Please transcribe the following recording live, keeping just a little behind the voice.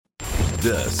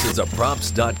This is a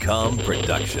Props.com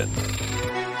production.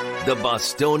 The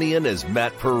Bostonian is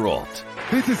Matt Perrault.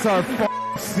 This is our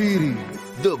city.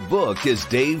 The book is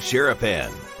Dave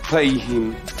Sharapan. Pay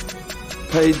him.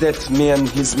 Pay that man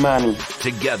his money.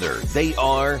 Together, they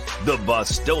are the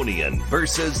Bostonian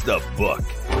versus the book.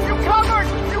 You covered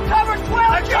 12.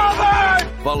 I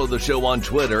covered. Follow the show on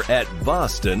Twitter at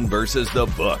Boston versus the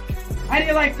book. How do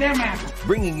you like them apples?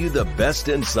 Bringing you the best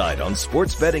insight on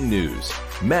sports betting news,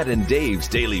 Matt and Dave's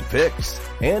daily picks,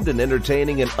 and an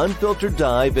entertaining and unfiltered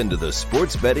dive into the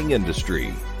sports betting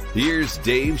industry. Here's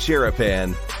Dave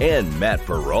Sharapan and Matt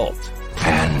Perrault.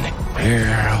 And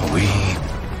here we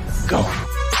go.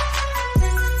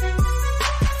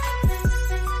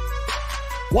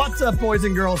 What's up, boys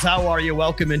and girls? How are you?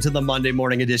 Welcome into the Monday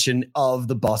morning edition of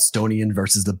the Bostonian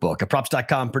versus the book, a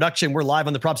Props.com production. We're live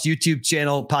on the Props YouTube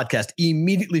channel podcast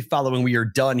immediately following we are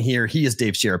done here. He is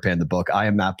Dave Sharapan, the book. I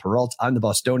am Matt Perrault. I'm the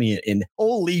Bostonian. And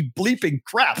holy bleeping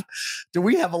crap, do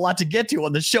we have a lot to get to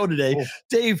on the show today. Oh.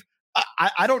 Dave,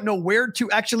 I don't know where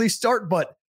to actually start,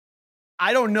 but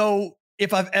I don't know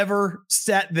if I've ever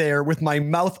sat there with my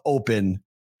mouth open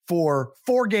for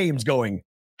 4 games going,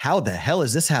 how the hell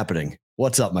is this happening?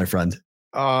 What's up, my friend?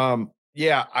 And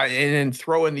then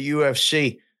throw in the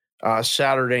UFC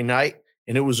Saturday night,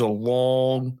 and it was a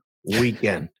long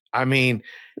weekend. I mean,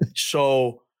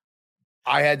 so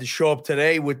I had to show up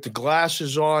today with the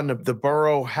glasses on, the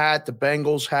Burrow hat, the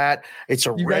Bengals hat. It's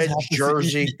a red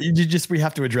jersey. We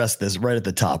have to address this right at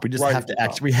the top. We just have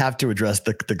to we have to address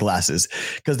the glasses,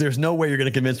 because there's no way you're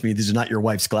going to convince me these are not your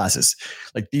wife's glasses.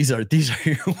 Like these are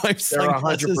your wife's. They're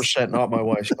 100% not my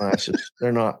wife's glasses.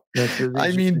 They're not.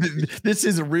 I mean, this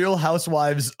is Real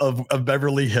Housewives of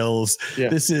Beverly Hills. Yeah.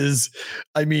 This is,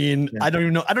 I mean, yeah. I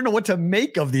don't know what to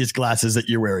make of these glasses that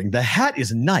you're wearing. The hat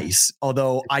is nice,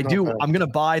 although I'm going to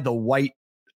buy the white.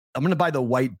 I'm going to buy the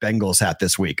white Bengals hat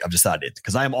this week. I've decided,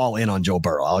 because I am all in on Joe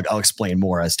Burrow. I'll explain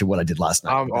more as to what I did last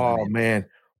night. Man,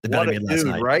 what a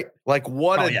dude, right? Like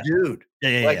what a dude.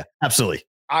 Yeah, absolutely.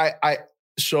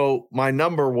 So my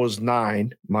number was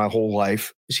 9 my whole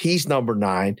life. He's number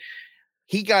 9.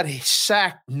 He got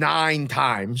sacked 9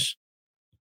 times,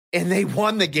 and they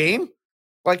won the game.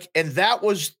 And that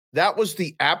was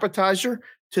the appetizer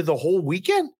to the whole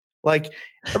weekend. Like,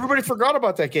 everybody forgot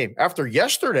about that game. After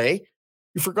yesterday,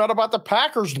 you forgot about the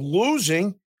Packers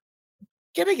losing,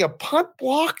 getting a punt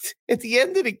blocked at the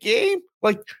end of the game.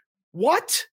 Like,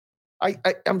 what?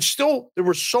 I'm still, there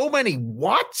were so many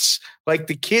whats. Like,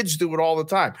 the kids do it all the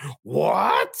time.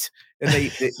 What? And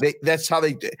they that's how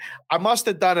they did. I must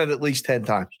have done it at least 10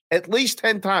 times. At least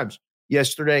 10 times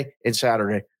yesterday and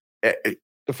Saturday.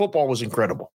 The football was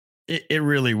incredible. It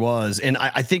really was. And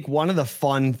I think one of the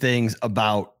fun things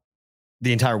about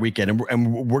the entire weekend,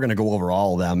 and we're going to go over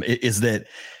all of them, is that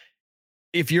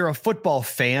if you're a football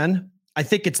fan, I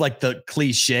think it's like the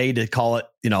cliche to call it,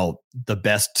 the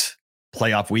best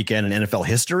playoff weekend in NFL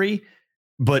history,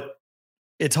 but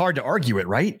it's hard to argue it,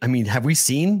 right? I mean, have we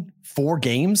seen 4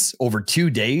 games over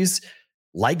 2 days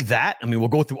like that? I mean, we'll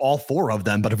go through all 4 of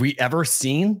them, but have we ever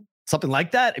seen something like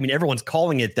that? I mean, everyone's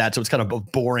calling it that, so it's kind of a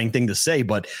boring thing to say,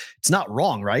 but it's not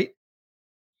wrong, right?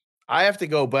 I have to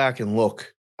go back and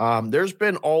look. There's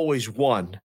been always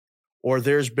one, or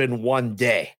there's been one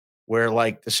day where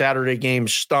like the Saturday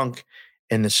games stunk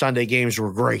and the Sunday games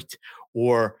were great.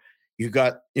 Or you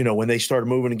got, when they started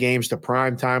moving the games to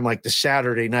prime time, like the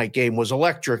Saturday night game was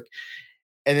electric.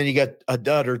 And then you got a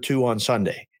dud or 2 on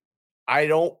Sunday. I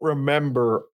don't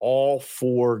remember all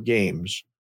 4 games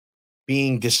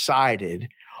being decided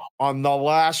on the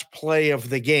last play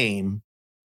of the game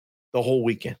the whole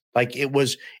weekend. Like it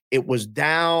was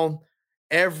down.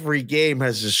 Every game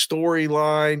has a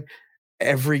storyline.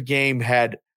 Every game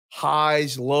had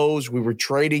highs, lows. We were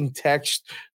trading text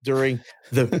during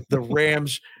the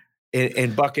Rams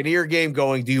and Buccaneer game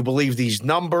going, do you believe these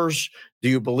numbers? Do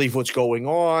you believe what's going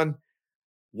on?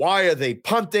 Why are they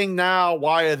punting now?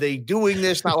 Why are they doing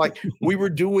this now? Like we were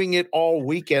doing it all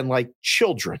weekend like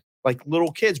children, like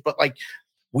little kids, but like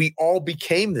we all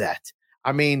became that.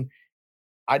 I mean,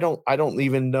 I don't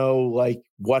even know like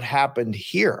what happened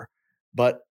here.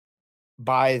 But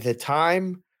by the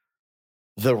time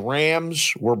the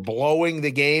Rams were blowing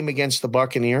the game against the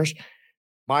Buccaneers,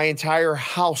 my entire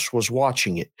house was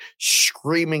watching it,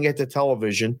 screaming at the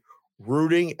television,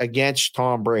 rooting against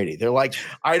Tom Brady. They're like,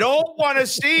 I don't want to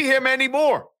see him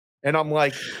anymore. And I'm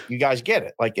like, you guys get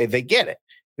it. Like, they get it.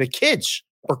 The kids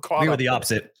are caught. We were the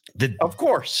opposite. Of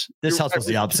course. This house was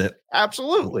the opposite.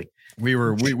 Absolutely. We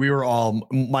were all,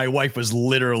 my wife was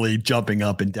literally jumping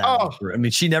up and down. I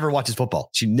mean, she never watches football.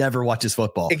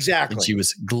 Exactly. And she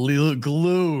was glued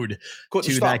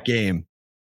to that game.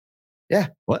 Yeah.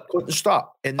 What? Couldn't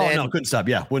stop. And then couldn't stop.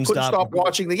 Yeah. Couldn't stop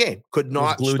watching the game. Could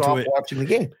not stop watching the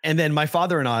game. And then my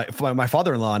father-in-law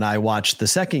and I watched the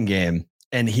second game,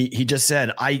 and he just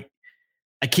said, I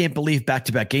can't believe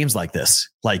back-to-back games like this.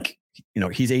 Like,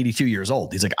 he's 82 years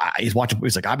old. He's like,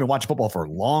 I've been watching football for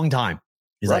a long time.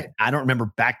 He's like, I don't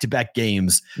remember back-to-back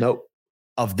games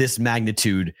of this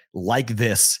magnitude like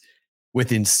this,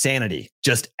 with insanity,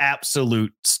 just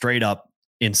absolute straight up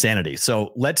insanity.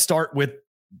 So let's start with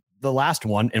the last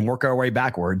one and work our way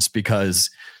backwards, because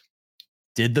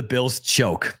did the Bills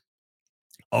choke?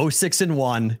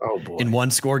 0-6-1 in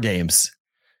one score games,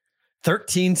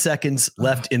 13 seconds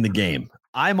left in the game.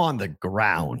 I'm on the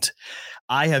ground.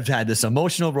 I have had this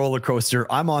emotional roller coaster.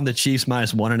 I'm on the Chiefs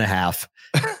 -1.5.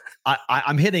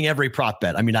 I'm hitting every prop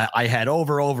bet. I mean, I had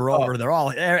over. They're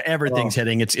all, everything's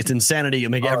hitting. It's insanity. I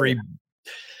mean,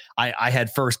 I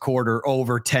had first quarter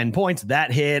over 10 points.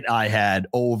 That hit. I had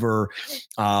over.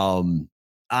 The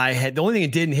only thing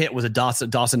that didn't hit was a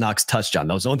Dawson Knox touchdown.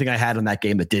 That was the only thing I had in that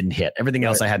game that didn't hit. Everything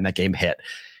else I had in that game hit.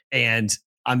 And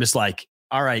I'm just like,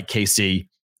 all right, KC,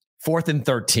 4th and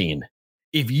 13.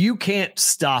 If you can't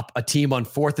stop a team on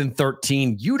 4th and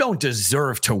 13, you don't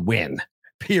deserve to win.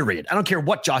 Period. I don't care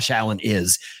what Josh Allen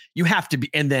is. You have to be.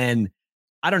 And then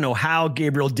I don't know how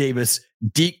Gabriel Davis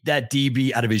deked that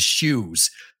DB out of his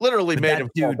shoes. Literally made him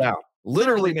fall down.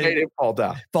 Literally made him fall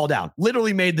down.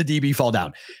 Literally made the DB fall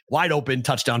down. Wide open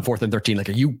touchdown, 4th and 13. Like,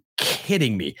 are you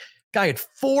kidding me? Guy had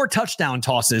 4 touchdown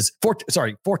catches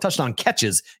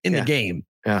in the game.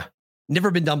 Yeah. Never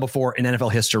been done before in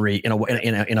NFL history in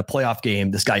a playoff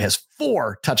game. This guy has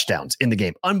 4 touchdowns in the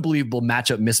game. Unbelievable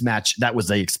mismatch.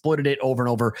 They exploited it over and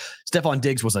over. Stephon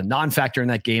Diggs was a non-factor in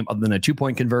that game other than a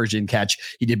 2-point conversion catch.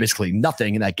 He did basically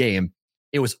nothing in that game.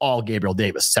 It was all Gabriel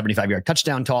Davis, 75-yard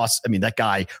touchdown toss. I mean, that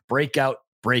guy, breakout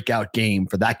game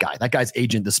for that guy. That guy's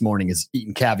agent this morning is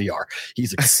eating caviar.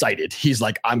 He's excited. He's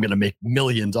like, I'm going to make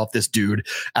millions off this dude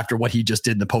after what he just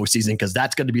did in the postseason, because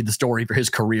that's going to be the story for his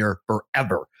career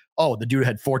forever. Oh, the dude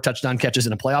had 4 touchdown catches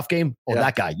in a playoff game. Oh,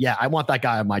 that guy. Yeah, I want that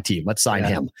guy on my team. Let's sign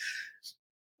him.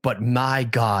 But my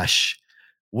gosh,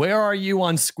 where are you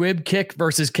on squib kick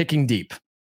versus kicking deep?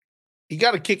 You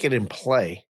got to kick it in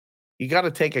play. You got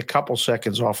to take a couple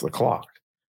seconds off the clock.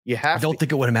 I don't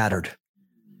think it would have mattered.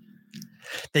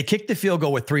 They kicked the field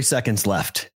goal with 3 seconds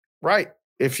left. Right.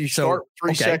 If you start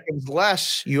 3 seconds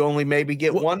less, you only maybe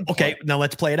get 1 point. Okay, now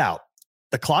let's play it out.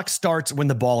 The clock starts when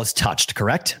the ball is touched,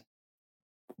 correct?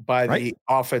 By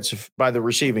the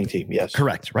receiving team, yes.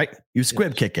 Correct, right? You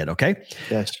squib kick it, okay?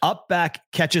 Yes. Up, back,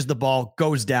 catches the ball,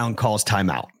 goes down, calls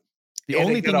timeout. The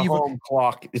only thing home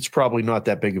clock, it's probably not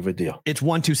that big of a deal. It's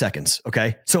 1-2 seconds,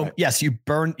 okay? So yes, you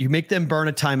make them burn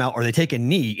a timeout, or they take a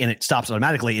knee and it stops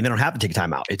automatically, and they don't have to take a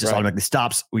timeout. It just automatically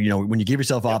stops. When you give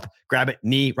yourself up, grab it,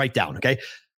 knee, right down, okay?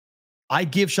 I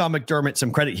give Sean McDermott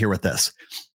some credit here with this.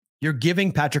 You're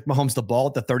giving Patrick Mahomes the ball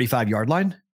at the 35-yard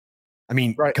line. I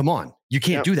mean, come on. You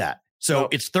can't do that. So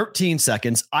it's 13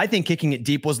 seconds. I think kicking it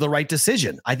deep was the right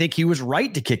decision. I think he was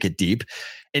right to kick it deep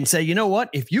and say, you know what?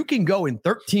 If you can go in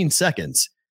 13 seconds,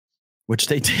 which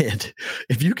they did,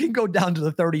 if you can go down to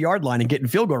the 30-yard line and get in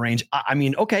field goal range, I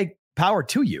mean, okay, power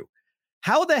to you.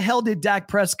 How the hell did Dak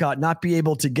Prescott not be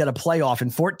able to get a playoff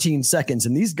in 14 seconds?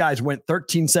 And these guys went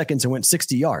 13 seconds and went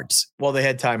 60 yards. Well, they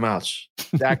had timeouts.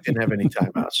 Dak didn't have any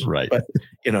timeouts. Right. But,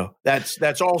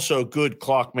 that's also good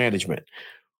clock management.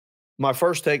 My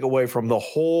first takeaway from the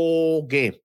whole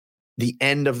game, the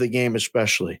end of the game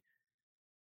especially,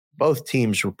 both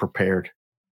teams were prepared.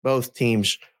 Both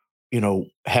teams,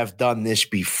 have done this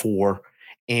before.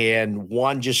 And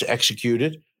one just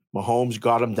executed. Mahomes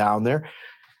got him down there.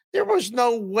 There was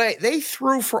no way. They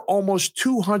threw for almost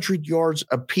 200 yards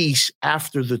apiece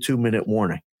after the 2-minute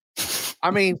warning.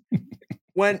 I mean,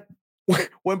 when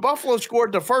Buffalo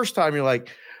scored the first time, you're like,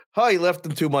 oh, he left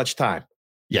them too much time.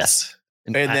 Yes.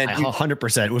 And then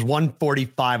 100%. It was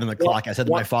 1:45 on the clock. I said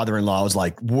to my father-in-law, I was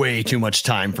like, way too much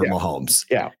time for Mahomes.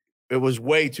 Yeah. It was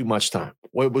way too much time.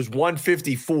 Well, it was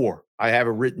 1:54. I have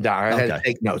it written down. I had to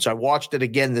take notes. I watched it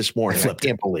again this morning. I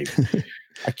can't believe it.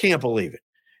 I can't believe it.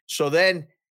 So then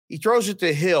he throws it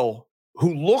to Hill,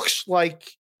 who looks like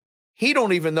he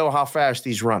don't even know how fast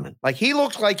he's running. Like, he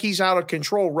looks like he's out of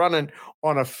control running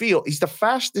on a field. He's the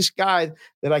fastest guy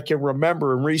that I can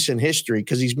remember in recent history,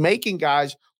 because he's making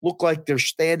guys look like they're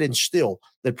standing still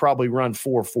that probably run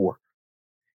 4.4.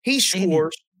 He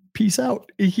scores. Peace out.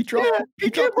 He dropped the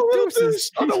deuces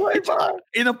on the way by.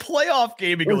 In a playoff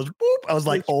game, he goes, boop. I was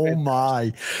like, oh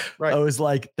my. Right. I was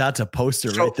like, that's a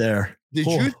poster right there. Did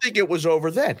you think it was over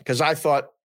then? Because I thought,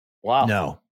 wow.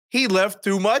 No. He left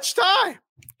too much time.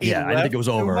 Yeah, I didn't think it was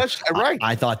over. Right.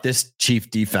 I thought this Chief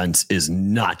defense is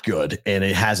not good, and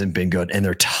it hasn't been good, and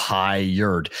they're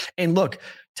tired. And look,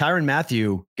 Tyrann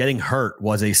Mathieu getting hurt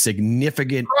was a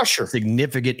significant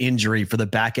injury for the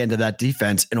back end of that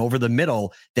defense. And over the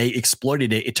middle, they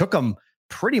exploited it. It took them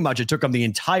the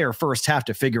entire first half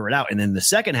to figure it out. And in the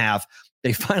second half,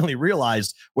 they finally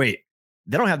realized, wait,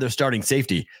 they don't have their starting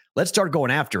safety. Let's start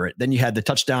going after it. Then you had the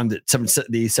touchdown, the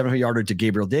 700-yarder to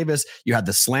Gabriel Davis. You had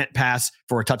the slant pass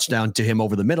for a touchdown to him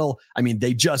over the middle. I mean,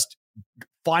 they just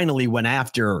finally went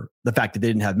after the fact that they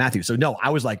didn't have Mathieu. So no,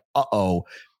 I was like, uh-oh,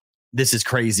 this is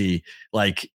crazy.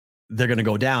 Like, they're going to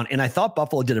go down. And I thought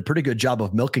Buffalo did a pretty good job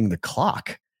of milking the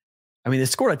clock. I mean, they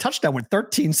scored a touchdown with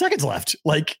 13 seconds left.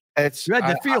 Like, you had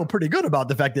to feel pretty good about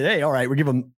the fact that, hey, all right, we're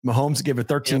giving Mahomes give it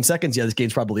 13 seconds. Yeah, this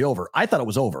game's probably over. I thought it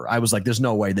was over. I was like, there's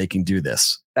no way they can do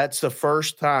this. That's the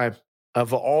first time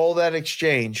of all that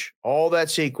exchange, all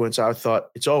that sequence. I thought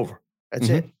it's over. That's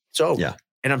it. It's over. Yeah.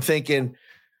 And I'm thinking,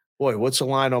 boy, what's the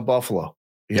line on Buffalo?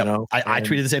 You know, I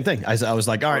tweeted the same thing. I was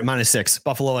like, all right, -6.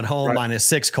 Buffalo at home,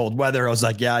 -6, cold weather. I was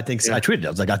like, yeah, I think so. I tweeted it. I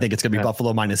was like, I think it's going to be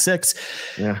Buffalo -6.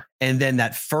 Yeah. And then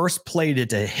that first play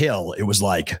to Hill, it was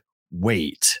like,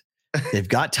 wait, they've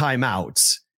got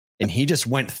timeouts and he just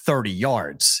went 30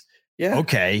 yards. Yeah.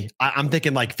 Okay. I'm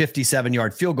thinking like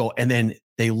 57-yard field goal. And then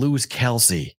they lose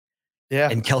Kelsey. Yeah.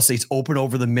 And Kelsey's open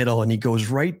over the middle and he goes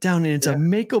right down and it's a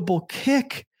makeable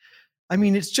kick. I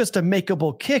mean, it's just a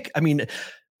makeable kick. I mean,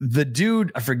 the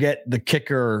dude, I forget the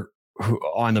kicker who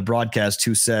on the broadcast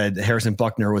who said Harrison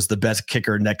Buckner was the best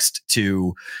kicker next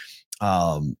to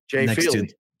Jay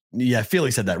Feely. Feely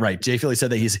said that, right? Jay Feely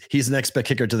said that he's the next best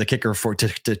kicker to the kicker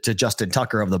to Justin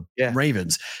Tucker of the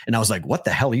Ravens. And I was like, what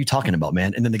the hell are you talking about,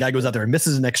 man? And then the guy goes out there and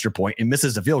misses an extra point and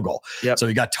misses a field goal. Yep. So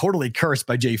he got totally cursed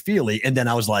by Jay Feely. And then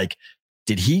I was like,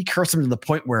 did he curse him to the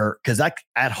point where, because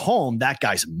at home, that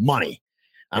guy's money.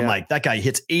 I'm like, that guy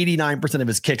hits 89% of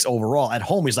his kicks overall. At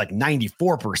home, he's like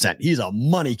 94%. He's a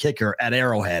money kicker at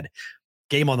Arrowhead.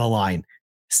 Game on the line,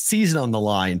 season on the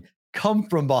line, come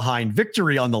from behind,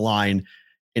 victory on the line,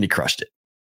 and he crushed it.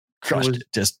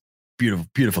 Just beautiful,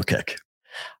 beautiful kick.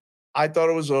 I thought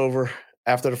it was over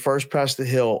after the first pass to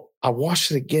Hill. I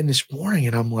watched it again this morning,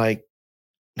 and I'm like,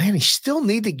 man, he still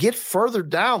need to get further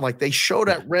down. Like, they show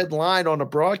that red line on the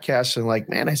broadcast, and like,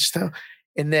 man, it's still.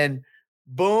 And then,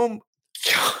 boom.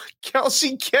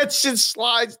 Kelsey gets it,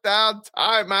 slides down,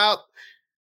 timeout.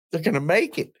 They're going to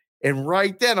make it. And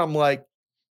right then I'm like,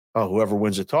 oh, whoever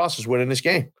wins the toss is winning this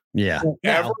game. Yeah.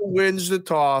 Whoever wins the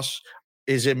toss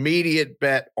is immediate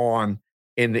bet on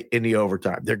in the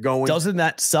overtime. They're going. Doesn't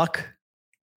that suck?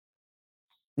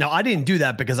 Now, I didn't do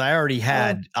that because I already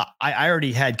had I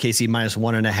already had KC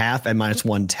 -1.5 and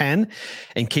 -110,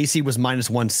 and KC was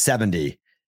 -170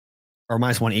 or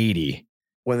 -180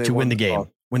 to win the game.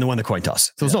 When they won the coin toss.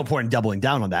 So there's no point in doubling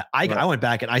down on that. I went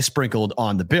back and I sprinkled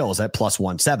on the Bills at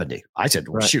 +170. I said,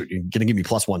 well, shoot, you're going to give me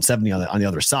 +170 on the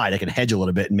other side. I can hedge a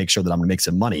little bit and make sure that I'm going to make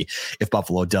some money if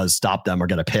Buffalo does stop them or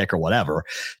get a pick or whatever.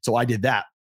 So I did that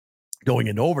going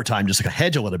into overtime, just like a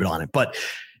hedge a little bit on it. But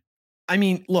I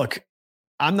mean, look,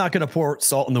 I'm not going to pour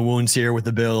salt in the wounds here with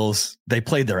the Bills. They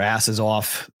played their asses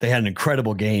off. They had an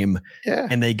incredible game,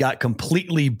 and they got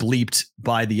completely bleeped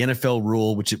by the NFL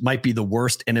rule, which it might be the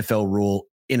worst NFL rule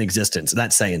in existence. And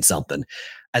that's saying something.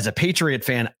 As a Patriot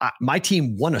fan, my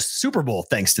team won a Super Bowl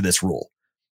thanks to this rule.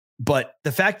 But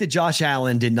the fact that Josh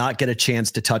Allen did not get a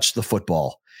chance to touch the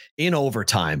football in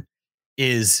overtime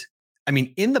is, I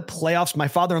mean, in the playoffs, my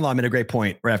father-in-law made a great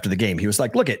point right after the game. He was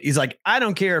like, he's like, I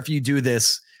don't care if you do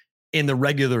this in the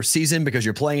regular season because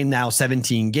you're playing now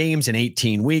 17 games in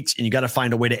 18 weeks and you got to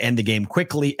find a way to end the game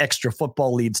quickly. Extra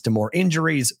football leads to more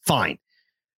injuries. Fine.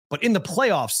 But in the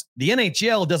playoffs, the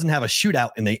NHL doesn't have a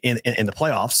shootout in the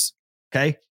playoffs.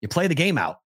 Okay. You play the game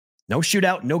out. No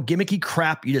shootout, no gimmicky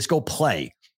crap. You just go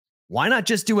play. Why not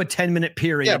just do a 10-minute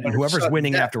period and whoever's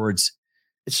winning afterwards?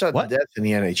 It's sudden death in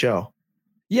the NHL.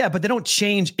 Yeah, but they don't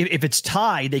change. If it's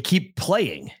tied, they keep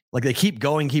playing. Like they keep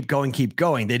going.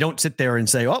 They don't sit there and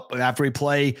say, oh, after we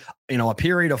play, a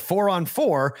period of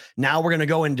 4-on-4, now we're going to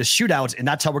go into shootouts and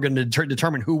that's how we're going to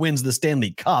determine who wins the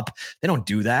Stanley Cup. They don't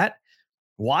do that.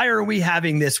 Why are we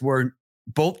having this where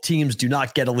both teams do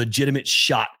not get a legitimate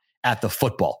shot at the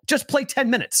football? Just play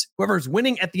 10 minutes. Whoever's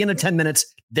winning at the end of 10 minutes,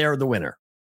 they're the winner.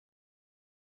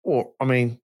 Well, I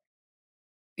mean,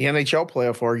 the NHL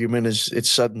playoff argument is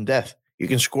it's sudden death. You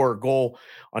can score a goal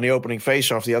on the opening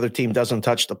faceoff. The other team doesn't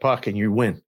touch the puck and you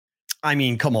win. I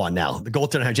mean, come on now. The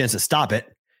goaltender had a chance to stop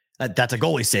it. That's a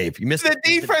goalie save. You missed the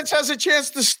defense has a chance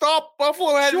to stop.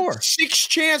 Buffalo had 6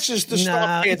 chances to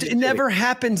stop. It never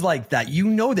happens like that. You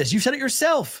know this. You said it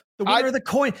yourself. The winner of the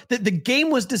coin. The game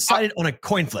was decided on a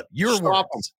coin flip.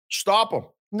 Stop them.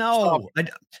 No,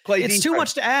 it's defense. Too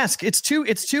much to ask. It's much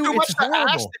it's horrible. To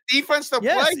ask the defense to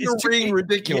play. You're being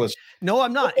ridiculous. No,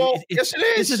 I'm not. Yes,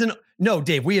 it is. No,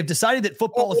 Dave. We have decided that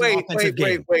football is an offensive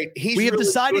game. Wait. We have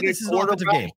decided this is an offensive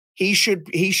game. He should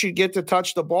get to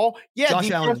touch the ball. Yeah, Josh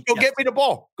Allen, get me the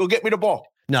ball. Go get me the ball.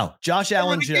 No, Josh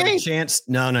Allen should have a chance.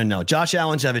 No. Josh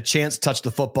Allen should have a chance to touch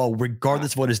the football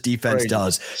regardless of what his defense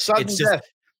does. Sudden death.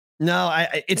 No,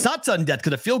 it's not sudden death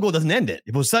because the field goal doesn't end it.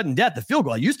 If it was sudden death, the field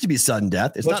goal used to be sudden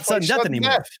death. It's not sudden death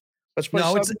anymore. Let's play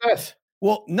sudden death.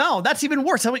 Well, no, that's even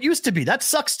worse. How it used to be. That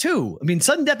sucks too. I mean,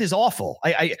 sudden death is awful.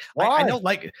 I don't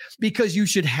like it because you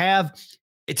should have.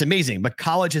 It's amazing, but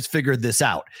college has figured this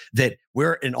out that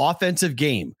we're an offensive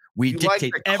game. We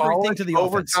dictate everything to the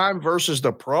overtime versus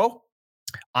the pro.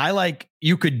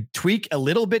 You could tweak a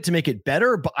little bit to make it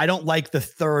better, but I don't like the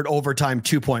third overtime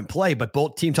 2-point play, but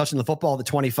both team touching the football at the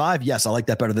 25. Yes. I like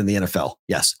that better than the NFL.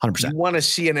 Yes. 100%. You want to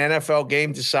see an NFL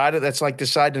game decided? That's like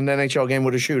deciding an NHL game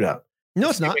with a shootout. No,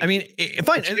 it's not. I mean,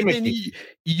 fine. I mean,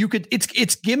 you could, it's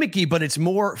gimmicky, but it's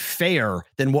more fair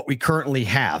than what we currently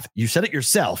have. You said it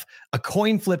yourself. A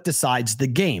coin flip decides the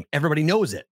game. Everybody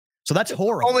knows it. So that's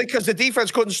horrible. Only because the defense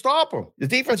couldn't stop them. The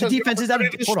defense is out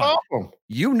of stop them.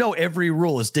 You know, every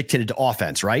rule is dictated to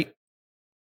offense, right?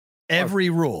 Every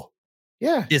rule,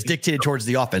 is dictated towards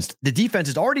the offense. The defense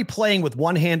is already playing with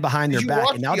one hand behind their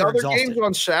back, and now they're exhausted. Games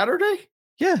on Saturday?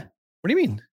 Yeah. What do you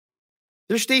mean?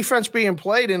 There's defense being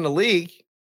played in the league,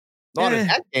 not in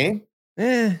that game.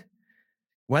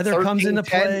 Weather comes into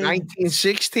play.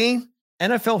 1916.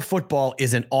 NFL football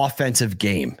is an offensive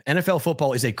game. NFL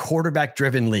football is a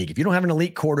quarterback-driven league. If you don't have an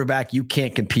elite quarterback, you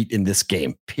can't compete in this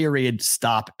game. Period.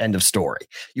 Stop. End of story.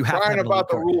 You have crying about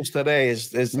the rules today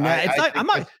is I'm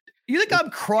not. You think I'm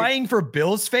crying for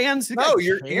Bills fans? No,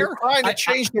 you're trying to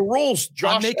change the rules.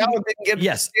 Josh Allen didn't get a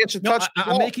chance to touch the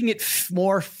ball. I'm making it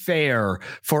more fair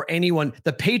for anyone.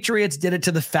 The Patriots did it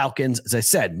to the Falcons. As I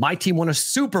said, my team won a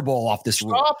Super Bowl off this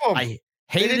rule. Stop them. I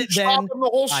hated it then. Stop them the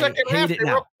whole second half. They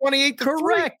were up 28-3.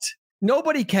 Correct.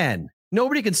 Nobody can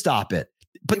stop it.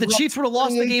 But the Chiefs would have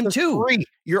lost the game too.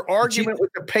 Your argument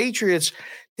with the Patriots,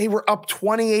 they were up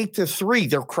 28-3.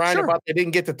 They're crying about they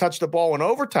didn't get to touch the ball in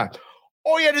overtime.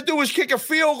 All you had to do was kick a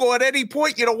field goal at any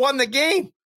point. You'd have won the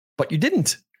game. But you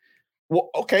didn't.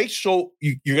 Well, okay, so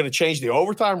you're going to change the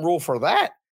overtime rule for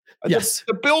that? Yes.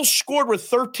 The Bills scored with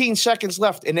 13 seconds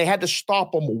left, and they had to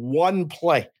stop them one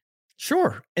play.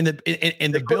 Sure. And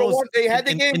the Bills, they had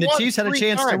the game. And the Chiefs had a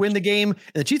chance to win the game. And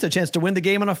the Chiefs had a chance to win the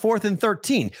game on a 4th and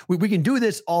 13. We can do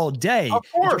this all day. Of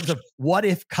course. In terms of what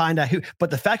if kind of who.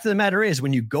 But the fact of the matter is,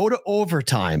 when you go to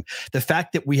overtime, the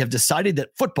fact that we have decided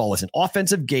that football is an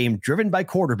offensive game driven by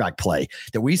quarterback play,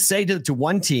 that we say to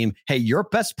one team, hey, your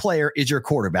best player is your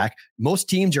quarterback. Most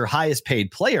teams, your highest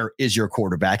paid player is your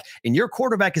quarterback. And your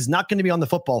quarterback is not going to be on the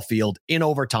football field in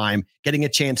overtime getting a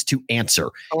chance to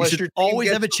answer. Unless you should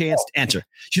always have a chance to answer.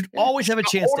 You should always have a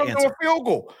chance to answer.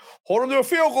 Hold them to a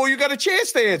field goal. You got a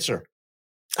chance to answer.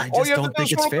 I just don't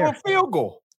think it's fair. Field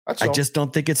goal. I just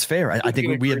don't think it's fair. I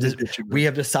think we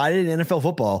have decided in NFL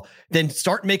football, then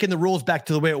start making the rules back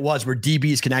to the way it was where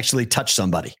DBs can actually touch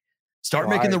somebody. Start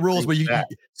making the rules where you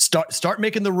start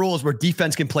making the rules where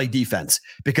defense can play defense,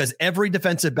 because every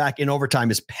defensive back in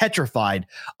overtime is petrified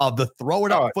of the throw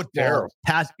it up football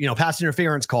pass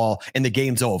interference call and the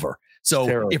game's over.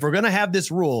 So if we're going to have this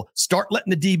rule, start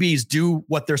letting the DBs do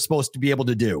what they're supposed to be able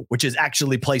to do, which is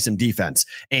actually play some defense.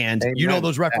 And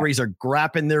those referees are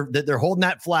grabbing they're holding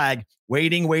that flag,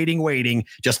 waiting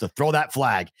just to throw that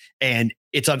flag. And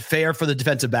it's unfair for the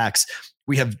defensive backs.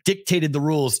 We have dictated the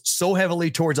rules so heavily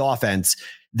towards offense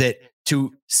that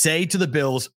to say to the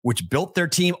Bills, which built their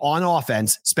team on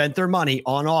offense, spent their money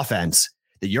on offense,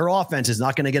 that your offense is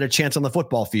not going to get a chance on the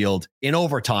football field in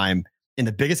overtime in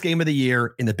the biggest game of the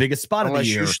year, in the biggest spot of the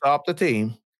year. Unless you stop the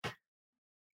team.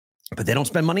 But they don't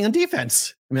spend money on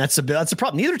defense. I mean, that's a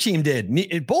problem. Neither team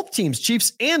did. Both teams,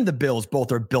 Chiefs and the Bills,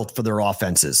 both are built for their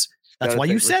offenses. That's why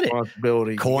you said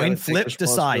it. Coin flip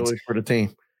decides for the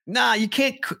team. Nah, you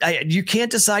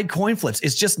can't decide coin flips.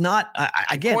 It's just not.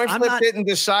 Again, coin flip didn't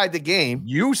decide the game.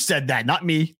 You said that, not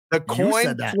me. The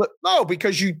coin flip. No,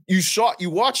 because you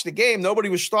watched the game. Nobody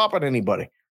was stopping anybody.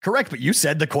 Correct, but you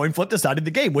said the coin flip decided the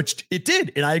game, which it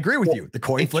did, and I agree with you. The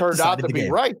coin flip turned out to be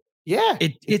right. Yeah,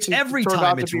 it's every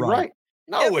time it's right.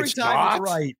 No, every time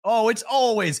it's right. Oh, it's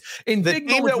always in the big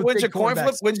team that wins a coin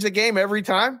flip wins the game every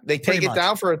time. They take it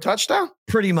down for a touchdown.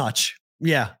 Pretty much.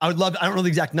 Yeah, I don't know the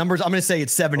exact numbers. I'm going to say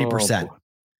it's 70%.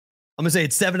 I'm going to say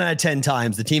it's 7 out of 10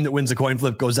 times. The team that wins the coin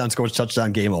flip goes down, scores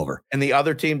touchdown, game over. And the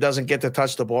other team doesn't get to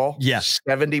touch the ball? Yes.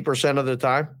 70% of the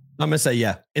time? I'm going to say,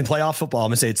 yeah. In playoff football, I'm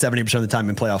going to say it's 70% of the time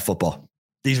in playoff football.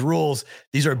 These rules,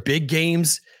 these are big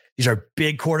games. These are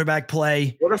big quarterback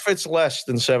play. What if it's less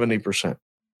than 70%?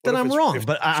 Then I'm wrong, 50?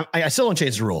 But I still don't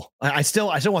change the rule. I still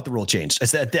want the rule changed. I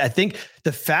think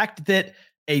the fact that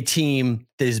a team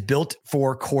that is built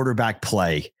for quarterback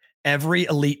play, every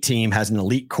elite team has an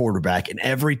elite quarterback, and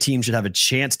every team should have a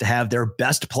chance to have their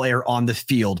best player on the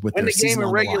field with their season on the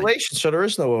line. Win the game in regulation, so there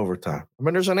is no overtime. I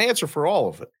mean, there's an answer for all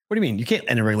of it. What do you mean? You can't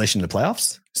end a regulation in the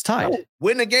playoffs? It's tied. No,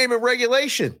 win the game in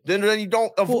regulation. Then you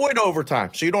don't avoid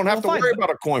overtime, so you don't have to worry about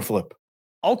a coin flip.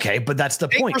 Okay, but that's the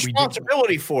point. Take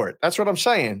responsibility for it. That's what I'm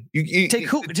saying. You take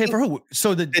who? Take for who?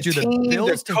 So the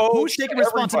Bills? Who's taking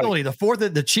responsibility?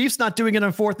 The Chiefs not doing it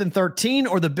on 4th and 13,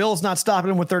 or the Bills not stopping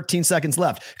them with 13 seconds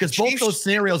left? Because both those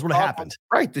scenarios would have happened.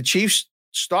 Right. The Chiefs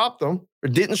stopped them or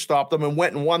didn't stop them and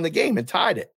went and won the game and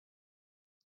tied it.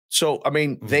 So I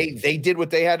mean, they did what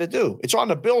they had to do. It's on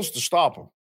the Bills to stop them.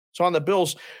 It's on the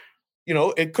Bills. You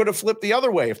know, it could have flipped the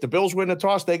other way. If the Bills win the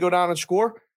toss, they go down and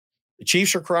score. The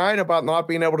Chiefs are crying about not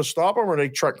being able to stop them, or they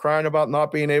crying about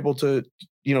not being able to,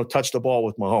 touch the ball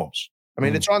with Mahomes. I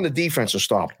mean, it's on the defense to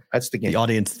stop. That's the game.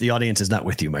 The audience is not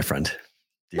with you, my friend.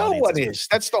 No one is.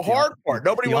 That's the hard part.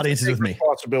 Nobody wants to take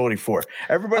responsibility for it.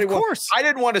 Everybody wants. I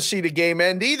didn't want to see the game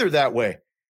end either that way.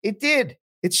 It did.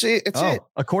 It's it.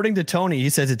 According to Tony,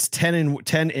 he says it's 10 in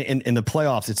the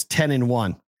playoffs. It's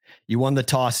 10-1. You won the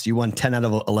toss. You won 10 out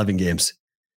of 11 games.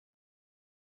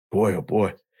 Boy, oh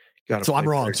boy. So I'm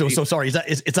wrong. So sorry.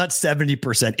 It's not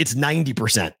 70%. It's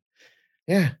 90%.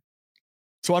 Yeah.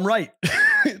 So I'm right.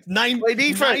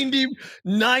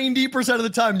 90% of the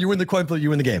time you win the coin flip, you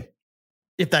win the game.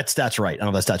 If that stat's right. I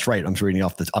don't know if that stat's right. I'm just reading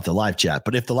off the live chat.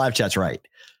 But if the live chat's right,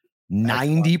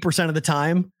 90% of the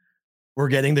time we're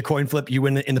getting the coin flip. You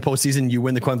win in the postseason. You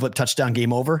win the coin flip, touchdown,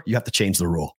 game over. You have to change the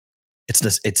rule.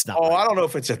 It's not. Oh, right. I don't know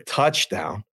if it's a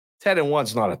touchdown.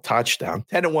 10-1's not a touchdown.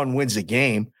 10-1 wins the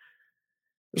game.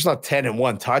 There's not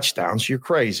 10-1 touchdowns. You're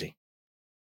crazy.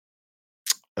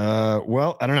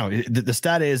 Well, I don't know. The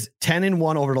stat is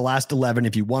 10-1 over the last 11.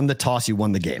 If you won the toss, you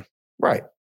won the game. Right.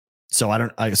 So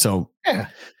yeah.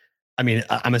 I mean,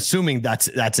 I'm assuming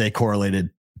that's a correlated.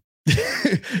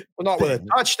 Well, not with a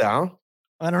touchdown.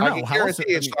 I don't know. I can guarantee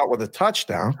it's not with a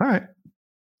touchdown. All right.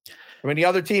 I mean, the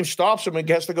other team stops them and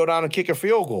gets to go down and kick a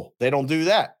field goal. They don't do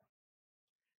that.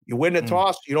 You win the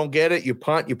toss, you don't get it. You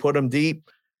punt, you put them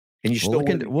deep. And you still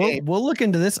we'll look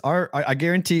into this. I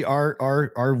guarantee our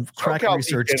crack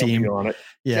research team on it.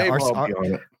 Yeah,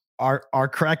 our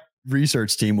crack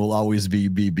research team will always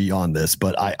be on this.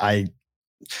 But I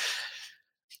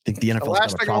think the NFL. The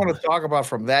last thing I want to talk about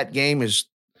from that game is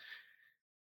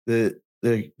the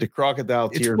crocodile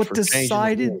tears.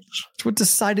 It's what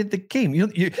decided the game.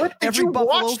 Did you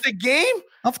watch the game?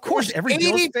 Of course, every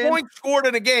 80 points scored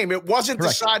in a game. It wasn't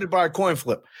decided by a coin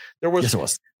flip. Yes, it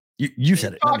was. You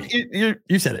said it. Not me.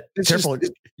 You said it. Careful.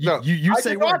 You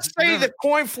say I did not say the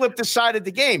coin flip decided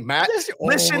the game, Matt.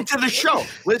 Listen to the show.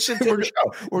 Listen to the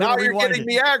show. Now you're getting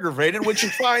me aggravated, which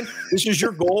is fine. This is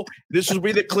your goal. This will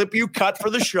be the clip you cut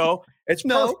for the show. It's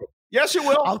perfect. Yes, it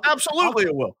will. Absolutely,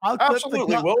 it will.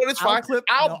 Absolutely will. And it's fine.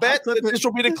 I'll bet that this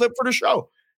will be the clip for the show.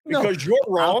 Because you're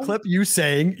wrong. I'll clip you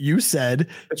said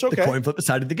it's okay. The coin flip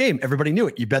decided the game. Everybody knew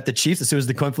it. You bet the Chiefs as soon as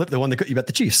the coin flip, you bet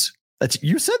the Chiefs.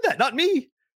 You said that, not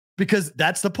me. Because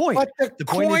that's the point. The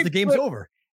point is the game's over.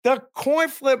 The coin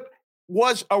flip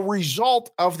was a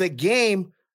result of the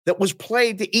game that was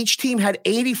played. Each team had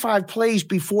 85 plays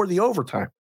before the overtime.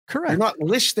 Correct. You're not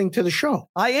listening to the show.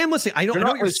 I am listening. I don't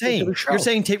know what you're saying. You're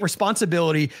saying take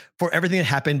responsibility for everything that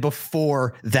happened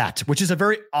before that, which is a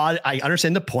very odd. I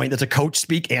understand the point. That's a coach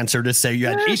speak answer to say you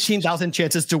had 18,000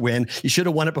 chances to win. You should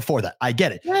have won it before that. I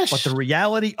get it. Yes. But the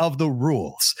reality of the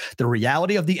rules, the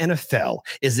reality of the NFL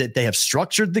is that they have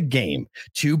structured the game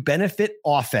to benefit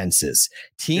offenses.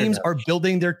 Teams are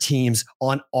building their teams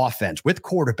on offense with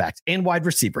quarterbacks and wide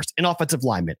receivers and offensive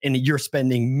linemen. And you're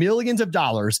spending millions of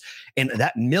dollars, and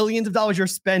that millions of dollars you're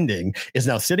spending is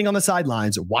now sitting on the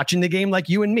sidelines watching the game like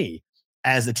you and me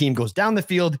as the team goes down the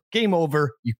field, game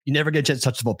over. You never get a chance to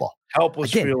touch the football.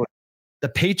 Helpless feeling. The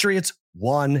Patriots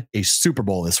won a Super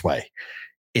Bowl this way.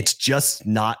 It's just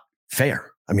not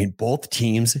fair. I mean, both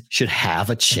teams should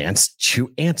have a chance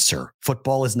to answer.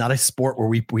 Football is not a sport where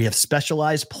we have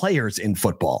specialized players in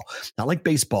football, not like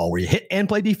baseball where you hit and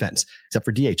play defense, except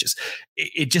for DHs.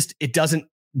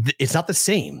 It's not the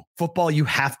same. Football, you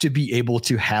have to be able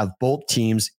to have both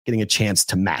teams getting a chance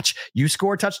to match. You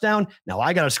score a touchdown, now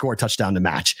I got to score a touchdown to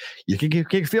match. You can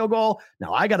kick a field goal,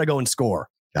 now I got to go and score.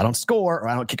 I don't score or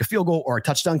I don't kick a field goal or a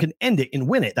touchdown can end it and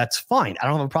win it. That's fine. I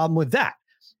don't have a problem with that.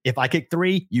 If I kick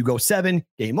 3, you go 7,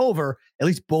 game over. At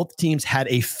least both teams had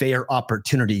a fair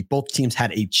opportunity. Both teams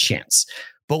had a chance.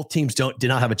 Both teams did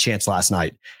not have a chance last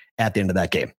night at the end of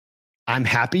that game. I'm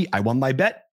happy. I won my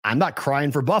bet. I'm not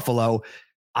crying for Buffalo.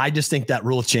 I just think that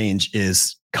rule change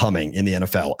is coming in the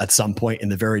NFL at some point in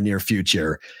the very near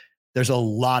future. There's a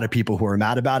lot of people who are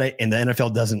mad about it, and the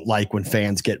NFL doesn't like when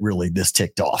fans get really this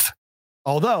ticked off.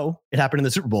 Although it happened in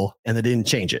the Super Bowl and they didn't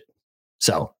change it.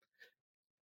 So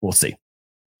we'll see.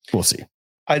 We'll see.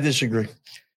 I disagree.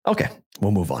 Okay,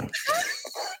 we'll move on.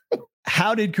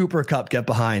 How did Cooper Kupp get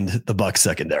behind the Bucs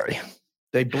secondary?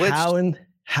 They blitzed.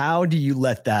 How do you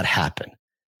let that happen?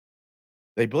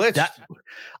 They blitzed.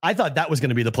 I thought that was going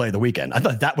to be the play of the weekend. I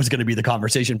thought that was going to be the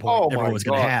conversation point everyone was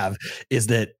going to have, is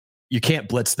that you can't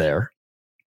blitz there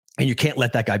and you can't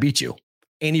let that guy beat you.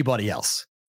 Anybody else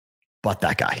but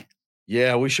that guy.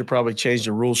 Yeah, we should probably change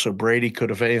the rules so Brady could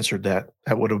have answered that.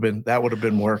 That would have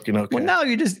been working. Okay. Well, now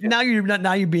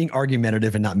you're being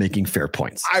argumentative and not making fair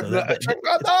points. That's not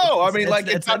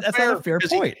a fair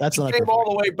point. That's not a fair point. All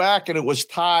the way back and it was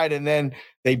tied, and then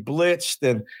they blitzed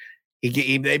and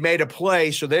they made a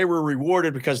play, so they were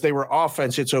rewarded because they were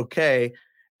offense. It's okay.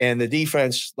 And the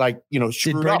defense,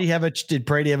 did Brady have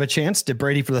a chance? Did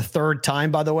Brady, for the third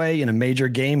time, by the way, in a major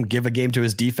game, give a game to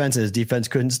his defense and his defense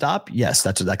couldn't stop? Yes,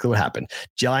 that's exactly what happened.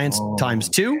 Giants times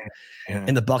 2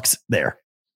 and the Bucs there.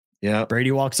 Yeah.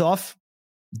 Brady walks off,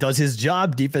 does his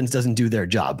job. Defense doesn't do their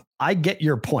job. I get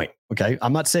your point. Okay.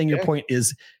 I'm not saying your point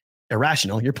is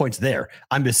irrational. Your point's there.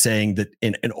 I'm just saying that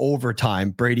in overtime,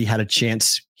 Brady had a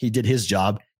chance. He did his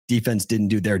job. Defense didn't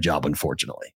do their job,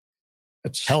 unfortunately.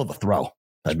 It's hell of a throw.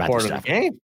 It's part of the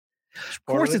game. Of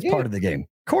course, it's part of the game.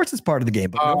 Of course, it's part of the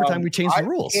game. But in overtime, we changed the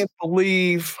rules. I can't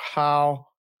believe how,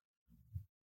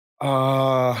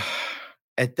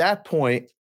 at that point,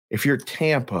 if you're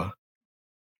Tampa,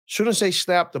 as soon as they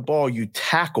snap the ball, you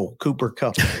tackle Cooper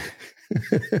Kupp.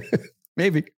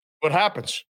 Maybe. What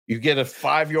happens? You get a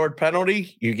 5-yard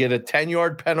penalty. You get a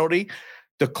 10-yard penalty.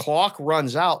 The clock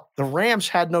runs out. The Rams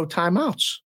had no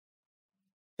timeouts.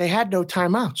 They had no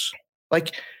timeouts.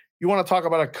 You want to talk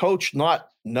about a coach not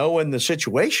knowing the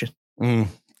situation?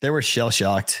 They were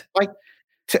shell-shocked.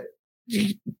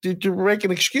 They're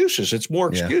making excuses. It's more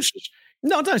excuses.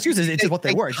 No, it's not excuses. It's just what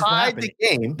they were. It's just what happened. The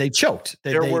game. They choked.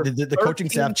 The coaching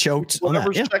staff choked.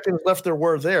 Whatever seconds left there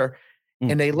were there,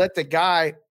 and they let the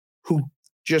guy who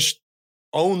just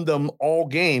owned them all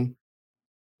game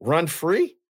run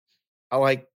free.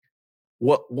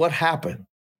 What happened?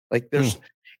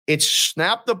 It's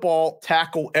snap the ball,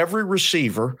 tackle every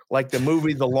receiver, like the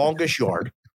movie The Longest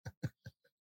Yard.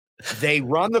 They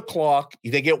run the clock.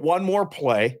 They get one more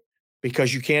play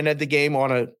because you can't end the game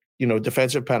on a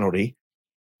defensive penalty.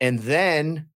 And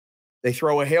then they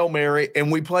throw a Hail Mary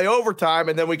and we play overtime,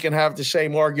 and then we can have the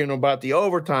same argument about the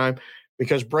overtime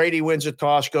because Brady wins a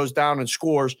toss, goes down and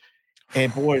scores.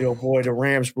 And boy, oh boy, the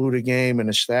Rams blew the game and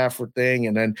the Stafford thing.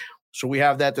 And then so we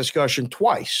have that discussion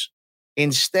twice.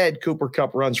 Instead, Cooper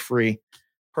Kupp runs free.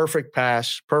 Perfect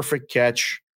pass, perfect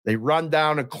catch. They run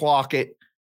down and clock it.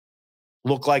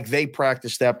 Look like they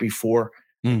practiced that before.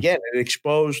 Again, it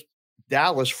exposed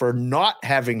Dallas for not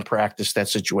having practiced that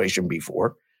situation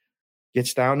before.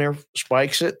 Gets down there,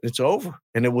 spikes it, it's over.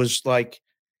 And it was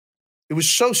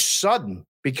so sudden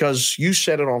because you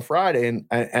said it on Friday, and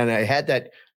I had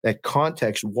that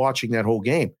context watching that whole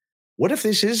game. What if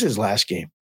this is his last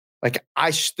game?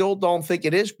 I still don't think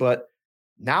it is, but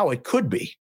now it could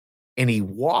be. And he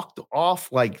walked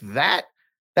off like that.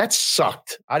 That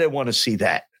sucked. I didn't want to see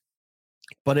that.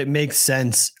 But it makes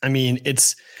sense. I mean,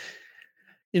 it's,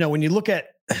 when you look at,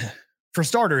 for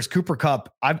starters, Cooper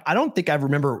Kupp, I don't think I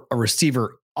remember a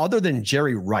receiver other than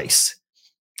Jerry Rice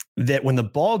that when the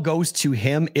ball goes to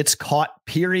him, it's caught,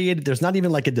 period. There's not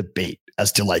even a debate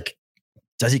as to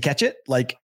does he catch it?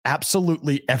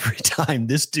 Absolutely every time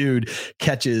this dude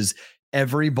catches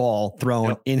every ball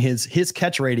thrown in his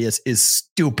catch radius is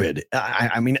stupid.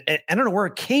 I mean, I don't know where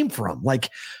it came from.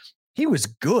 He was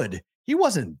good. He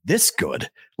wasn't this good.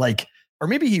 Or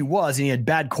maybe he was, and he had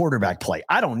bad quarterback play.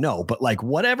 I don't know, but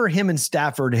whatever him and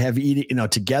Stafford have eaten,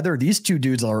 together, these two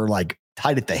dudes are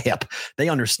tied at the hip. They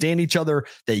understand each other.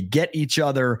 They get each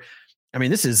other. I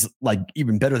mean, this is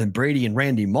even better than Brady and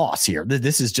Randy Moss here.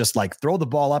 This is just throw the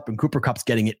ball up and Cooper Kupp's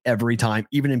getting it every time,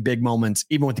 even in big moments,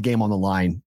 even with the game on the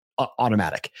line,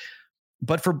 automatic.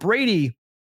 But for Brady,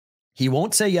 he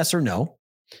won't say yes or no.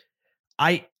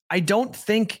 I don't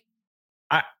think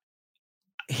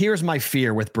here's my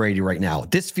fear with Brady right now.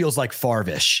 This feels like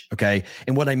Favre-ish. Okay.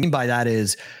 And what I mean by that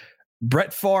is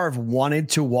Brett Favre wanted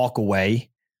to walk away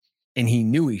and he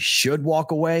knew he should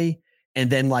walk away. And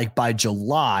then like by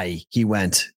July, he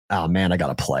went, oh man, I got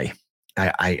to play.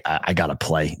 I got to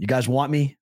play. You guys want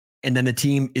me? And then the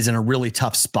team is in a really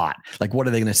tough spot. Like, what are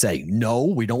they going to say? No,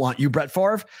 we don't want you, Brett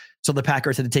Favre. So the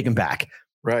Packers had to take him back.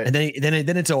 Right. And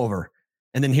then it's over.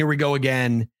 And then here we go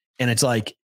again. And it's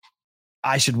like,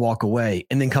 I should walk away.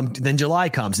 And then July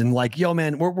comes and like, yo,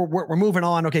 man, we're moving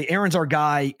on. Okay, Aaron's our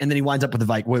guy. And then he winds up with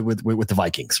the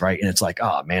Vikings, right? And it's like,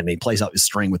 oh man, he plays out his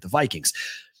string with the Vikings.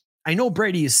 I know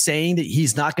Brady is saying that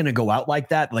he's not going to go out like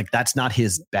that. Like that's not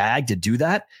his bag to do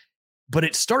that. But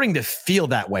it's starting to feel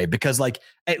that way because like,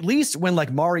 at least when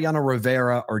like Mariano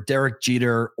Rivera or Derek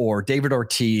Jeter or David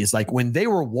Ortiz, like when they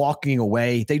were walking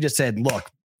away, they just said,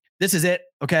 look, this is it.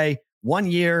 Okay. 1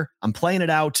 year. I'm playing it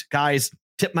out, guys.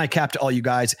 Tip my cap to all you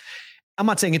guys. I'm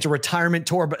not saying it's a retirement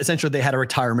tour, but essentially they had a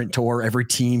retirement tour. Every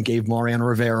team gave Mariano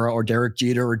Rivera or Derek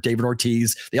Jeter or David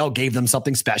Ortiz. They all gave them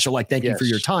something special. Like, thank you for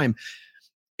your time.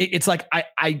 It's like,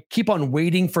 I keep on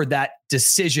waiting for that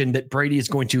decision that Brady is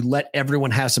going to let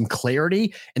everyone have some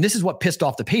clarity. And this is what pissed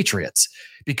off the Patriots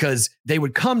because they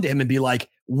would come to him and be like,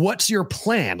 what's your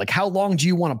plan? Like, how long do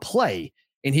you want to play?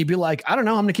 And he'd be like, I don't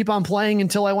know. I'm going to keep on playing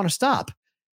until I want to stop.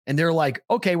 And they're like,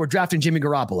 okay, we're drafting Jimmy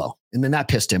Garoppolo. And then that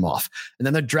pissed him off. And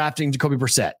then they're drafting Jacoby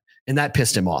Brissett. And that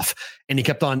pissed him off. And he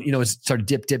kept on, it started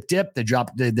dip. They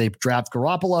draft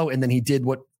Garoppolo. And then he did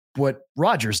what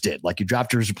Rodgers did. Like, you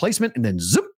drafted his replacement and then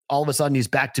zoop, all of a sudden he's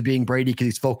back to being Brady because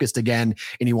he's focused again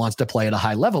and he wants to play at a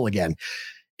high level again.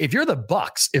 If you're the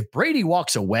Bucs, if Brady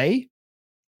walks away,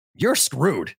 you're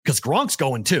screwed because Gronk's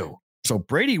going too. So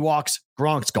Brady walks,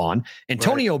 Gronk's gone.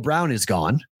 Antonio Brown is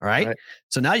gone. All right.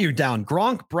 So now you're down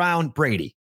Gronk, Brown,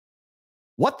 Brady.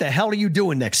 What the hell are you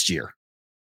doing next year?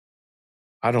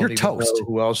 I don't even know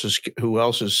who else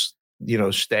is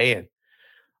staying.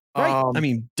 Right. I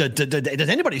mean, does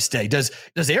anybody stay? Does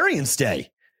Arians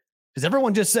stay? Does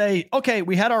everyone just say, okay,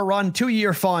 we had our run,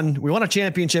 2-year fun. We won a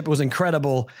championship. It was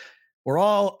incredible. We're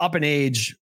all up in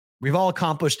age. We've all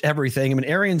accomplished everything. I mean,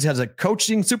 Arians has a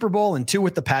coaching Super Bowl and 2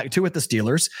 with the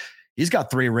Steelers. He's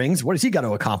got 3 rings. What has he got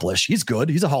to accomplish? He's good.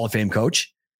 He's a Hall of Fame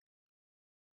coach.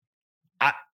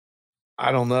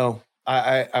 I don't know.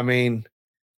 I mean,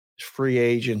 free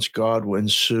agents, Godwin,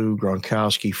 Sue,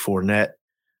 Gronkowski, Fournette.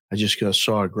 I just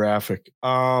saw a graphic.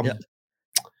 I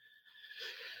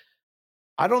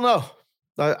don't know.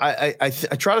 I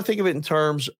try to think of it in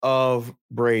terms of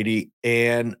Brady,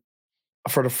 and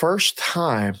for the first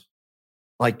time,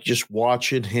 like just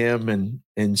watching him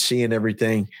and seeing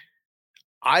everything,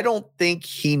 I don't think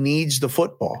he needs the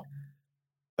football.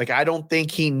 Like, I don't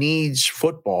think he needs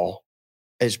football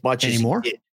as much anymore. As he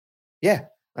did. Yeah.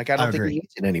 Like, I don't think he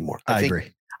needs it anymore. I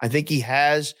agree. I think he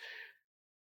has,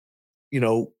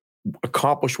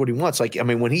 accomplished what he wants. Like, I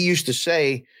mean, when he used to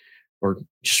say, or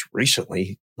just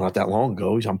recently, not that long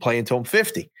ago, I'm playing until I'm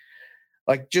 50.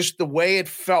 Like, just the way it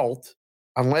felt,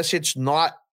 unless it's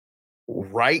not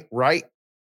right,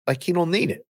 like, he don't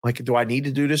need it. Like, do I need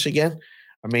to do this again?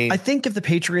 I mean, I think if the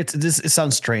Patriots, it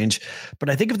sounds strange, but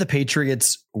I think if the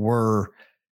Patriots were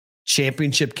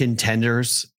championship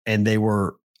contenders and they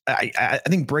were, I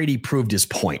think Brady proved his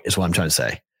point is what I'm trying to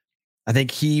say. I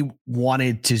think he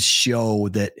wanted to show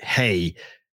that, hey,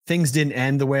 things didn't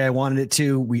end the way I wanted it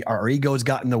to. Our egos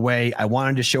got in the way. I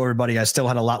wanted to show everybody I still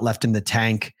had a lot left in the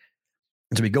tank.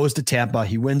 And so he goes to Tampa.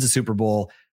 He wins the Super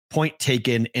Bowl. Point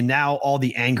taken. And now all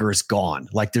the anger is gone.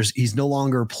 Like, he's no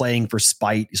longer playing for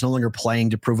spite. He's no longer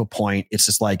playing to prove a point. It's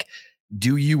just like,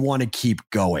 do you want to keep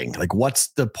going? Like, what's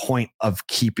the point of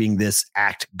keeping this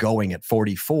act going at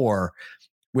 44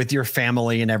 with your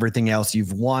family and everything else?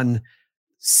 You've won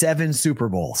 7 Super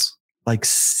Bowls, like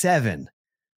 7.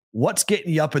 What's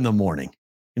getting you up in the morning?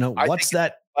 What's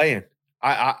that playing?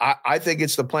 I think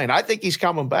it's the plan. I think he's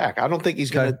coming back. I don't think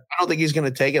he's gonna. I don't think he's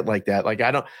gonna take it like that. Like,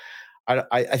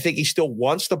 I think he still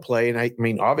wants to play, and I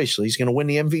mean, obviously, he's gonna win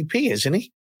the MVP, isn't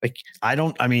he? Like,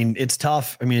 it's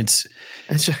tough. I mean,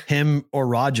 it's him or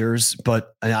Rodgers,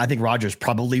 but I think Rodgers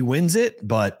probably wins it,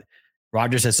 but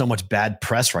Rodgers has so much bad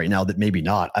press right now that maybe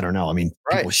not. I don't know. I mean,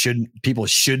 people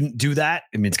shouldn't do that.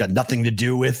 I mean, it's got nothing to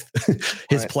do with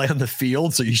his play on the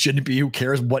field. So you shouldn't be, who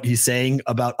cares what he's saying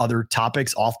about other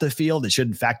topics off the field? It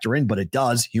shouldn't factor in, but it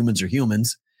does. Humans are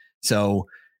humans. So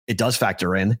it does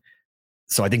factor in.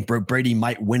 So I think Brady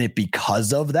might win it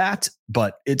because of that,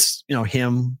 but it's,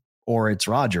 him or it's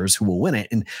Rodgers who will win it.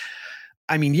 And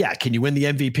I mean, yeah, can you win the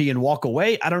MVP and walk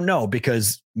away? I don't know,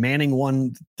 because Manning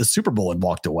won the Super Bowl and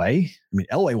walked away. I mean,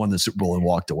 Elway won the Super Bowl and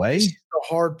walked away. That's the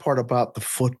hard part about the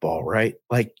football, right?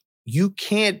 Like, you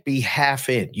can't be half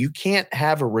in. You can't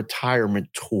have a retirement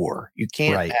tour. You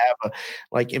can't have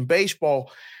like in baseball,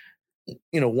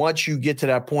 once you get to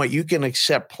that point, you can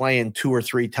accept playing 2 or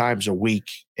 3 times a week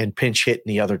and pinch hitting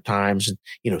the other times,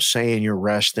 and, saying you're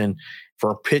resting. For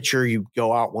a pitcher, you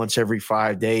go out once every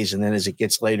 5 days, and then as it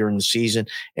gets later in the season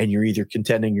and you're either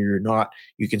contending or you're not,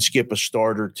 you can skip a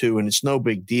start or two, and it's no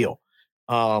big deal.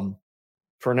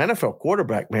 For an NFL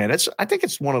quarterback, man, I think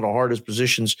it's one of the hardest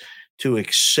positions to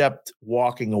accept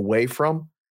walking away from.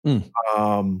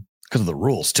 Because of the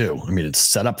rules too. I mean, it's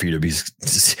set up for you to be,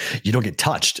 you don't get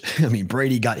touched. I mean,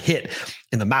 Brady got hit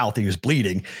in the mouth and he was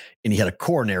bleeding and he had a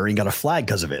coronary and got a flag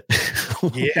because of it.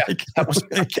 Yeah.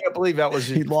 I can't believe that was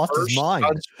he lost his mind.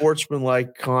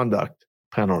 Unsportsmanlike conduct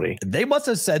penalty. They must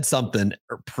have said something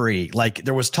like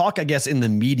there was talk, I guess, in the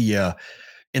media,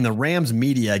 in the Rams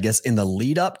media, I guess, in the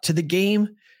lead up to the game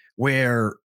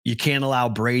where you can't allow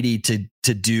Brady to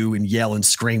do and yell and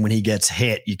scream when he gets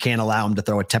hit. You can't allow him to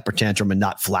throw a temper tantrum and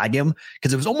not flag him,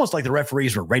 because it was almost like the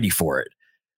referees were ready for it.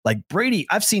 Like Brady,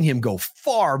 I've seen him go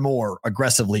far more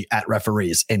aggressively at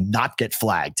referees and not get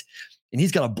flagged. And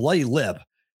he's got a bloody lip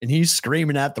and he's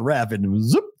screaming at the ref and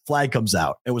zip, flag comes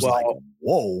out. It was like,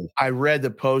 whoa. I read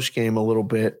the post game a little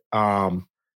bit.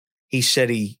 He said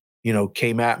he,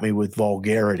 came at me with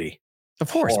vulgarity.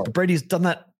 Of course, but Brady's done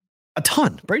that a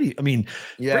ton. Brady would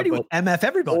MF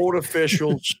everybody.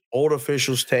 Old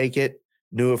officials take it.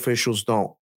 New officials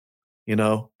don't,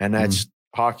 and that's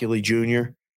Hockey Lee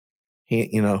Jr.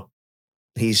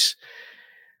 He's,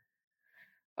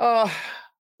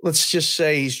 let's just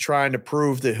say he's trying to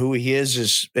prove that who he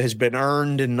is has been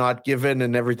earned and not given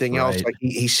and everything else. Like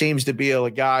he seems to be a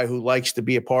guy who likes to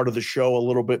be a part of the show a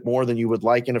little bit more than you would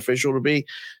like an official to be.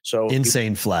 So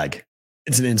insane flag.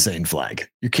 It's an insane flag.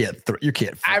 You can't.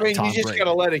 I mean, Tom you just Brady.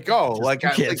 Gotta let it go. You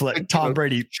can't Tom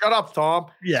Brady. Shut up, Tom.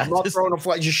 Yeah, I'm not throwing a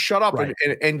flag. Just shut up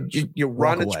and you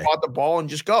run and spot the ball and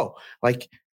just go. Like,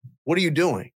 what are you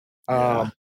doing?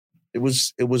 Yeah. It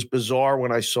was bizarre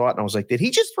when I saw it, and I was like, did he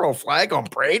just throw a flag on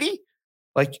Brady?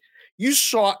 Like, you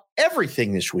saw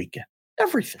everything this weekend.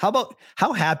 Everything.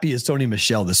 How happy is Tony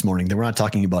Michel this morning that we're not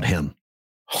talking about him?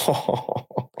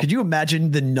 Could you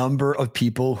imagine the number of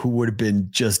people who would have been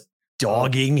just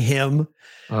dogging him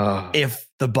if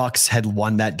the Bucs had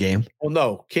won that game? Well,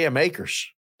 no, Cam Akers.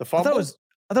 The fumble. I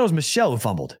thought it was Michel who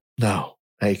fumbled. No,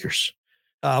 Akers.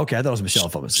 Okay, I thought it was Michel who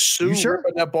fumbled. You sure?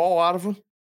 Ripping that ball out of him?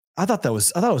 I thought it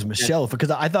was Michel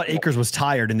because I thought Akers was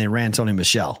tired and they ran Tony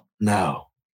Michel. No,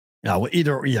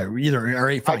 either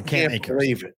or fine. Cam Akers.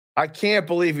 Believe it. I can't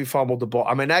believe he fumbled the ball.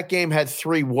 I mean, that game had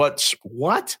 3 what?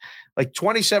 Like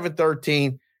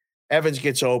 27-13. Evans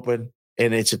gets open.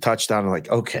 And it's a touchdown. I'm like,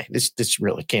 okay, this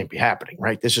really can't be happening,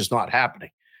 right? This is not happening.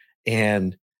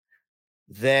 And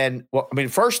then,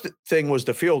 first thing was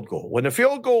the field goal. When the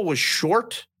field goal was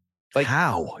short, like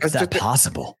how is that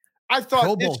possible? I thought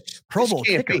Pro Bowl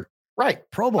kicker, right?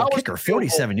 Pro Bowl kicker,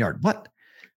 47-yard. What?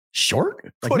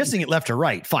 Short? Like missing it left or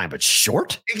right, fine, but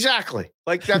short? Exactly.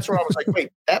 Like that's where I was like,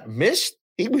 wait, that missed?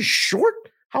 He was short?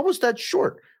 How was that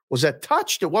short? Was that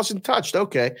touched? It wasn't touched.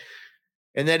 Okay.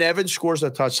 And then Evans scores a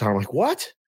touchdown. I'm like,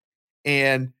 what?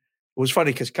 And it was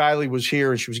funny because Kylie was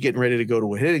here and she was getting ready to go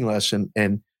to a hitting lesson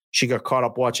and she got caught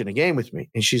up watching a game with me.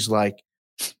 And she's like,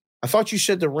 I thought you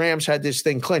said the Rams had this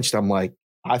thing clinched. I'm like,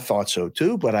 I thought so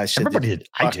too. But I said, everybody did.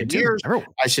 I did too.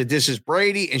 I said, this is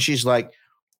Brady. And she's like,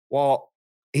 well,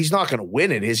 he's not going to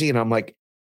win it, is he? And I'm like,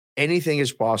 anything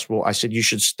is possible. I said, you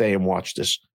should stay and watch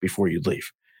this before you leave.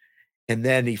 And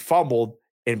then he fumbled.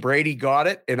 And Brady got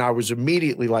it, and I was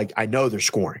immediately like, I know they're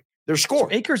scoring. They're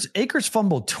scoring. So Akers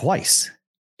fumbled twice.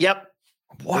 Yep.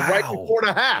 Wow. Right before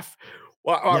the half.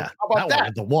 Well, how about that?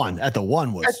 At the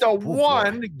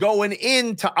one going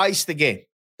in to ice the game.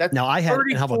 Now I had,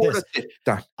 how about this?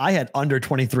 I had under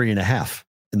 23.5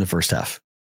 in the first half.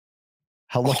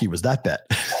 How lucky was that bet?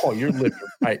 Oh, you're living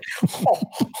right.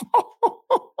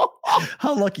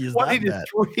 How lucky is that bet?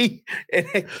 3, and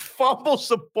it fumbles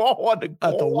the ball on the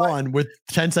goal at the one with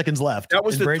 10 seconds left. That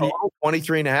was the Brady, total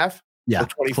 23.5. Yeah,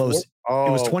 close. Oh.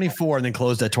 It was 24 and then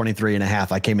closed at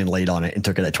 23.5. I came in late on it and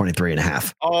took it at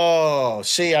 23.5. Oh,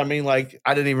 see, I mean, like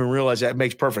I didn't even realize that. It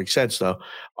makes perfect sense though.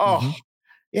 Oh,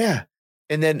 yeah.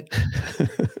 And then,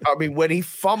 I mean, when he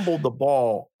fumbled the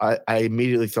ball, I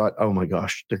immediately thought, oh my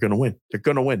gosh, they're going to win. They're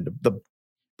going to win. The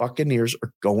Buccaneers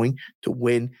are going to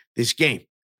win this game.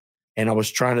 And I was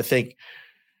trying to think,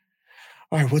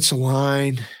 all right, what's the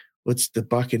line? What's the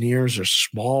Buccaneers are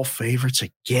small favorites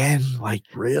again? Like,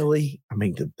 really? I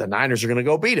mean, the Niners are going to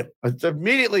go beat them. I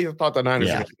immediately thought the Niners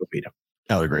are going to go beat them.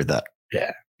 I would agree with that.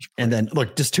 Yeah. And then,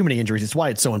 look, just too many injuries. It's why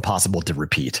it's so impossible to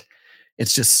repeat.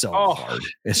 It's just so hard.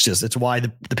 It's why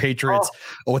the Patriots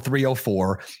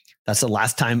 0-3-0-4. That's the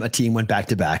last time a team went back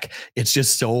to back. It's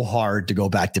just so hard to go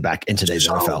back to back in today's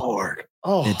NFL. Hard.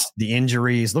 Oh, it's the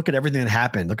injuries. Look at everything that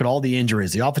happened. Look at all the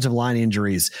injuries, the offensive line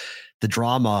injuries, the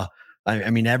drama.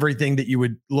 I mean, everything that you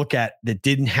would look at that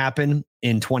didn't happen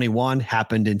in 21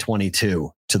 happened in 22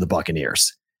 to the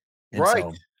Buccaneers. And right.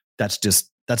 So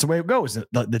that's the way it goes.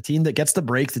 The team that gets the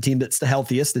break, the team that's the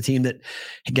healthiest, the team that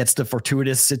gets the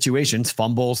fortuitous situations,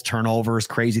 fumbles, turnovers,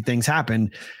 crazy things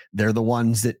happen. They're the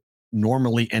ones that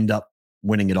normally end up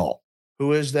winning it all.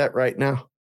 Who is that right now?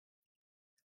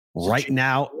 Right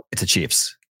now, it's the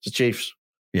Chiefs. It's the Chiefs.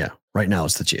 Yeah, right now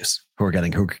it's the Chiefs who are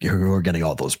getting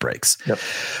all those breaks. Yep.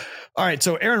 All right,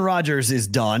 so Aaron Rodgers is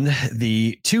done.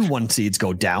 The 2-1 seeds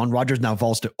go down. Rodgers now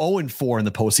falls to 0-4 in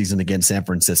the postseason against San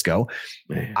Francisco.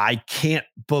 Man. I can't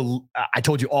believe. I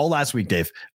told you all last week,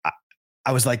 Dave.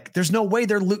 I was like, "There's no way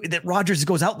that Rodgers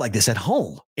goes out like this at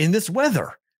home in this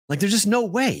weather. Like, there's just no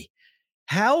way."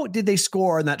 How did they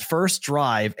score on that first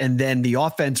drive and then the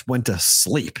offense went to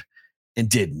sleep and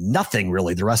did nothing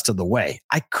really the rest of the way?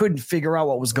 I couldn't figure out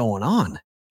what was going on.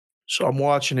 So I'm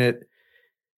watching it,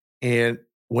 and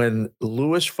when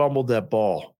Lewis fumbled that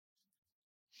ball,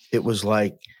 it was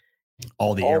like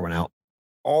all the air went out.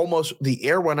 Almost the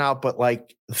air went out, but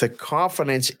like the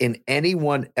confidence in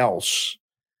anyone else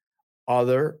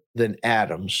other than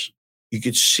Adams, you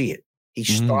could see it. He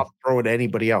stopped throwing to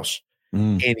anybody else.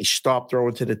 And he stopped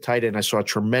throwing to the tight end. I saw a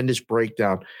tremendous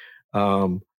breakdown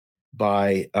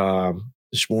by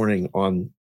this morning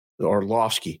on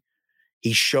Orlovsky.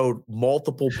 He showed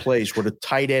multiple plays where the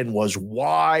tight end was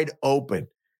wide open.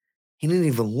 He didn't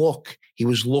even look. He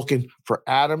was looking for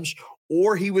Adams,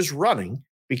 or he was running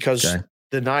because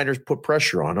the Niners put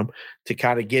pressure on him to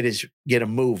kind of get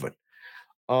him moving.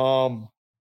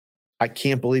 I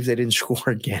can't believe they didn't score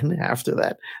again after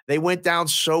that. They went down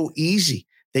so easy.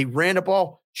 They ran the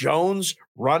ball. Jones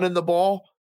running the ball.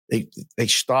 They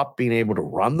stopped being able to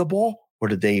run the ball, or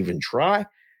did they even try?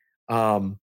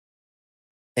 And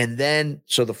then,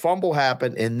 so the fumble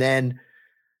happened, and then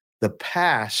the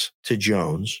pass to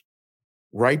Jones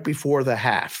right before the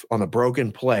half on a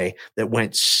broken play that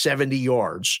went 70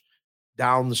 yards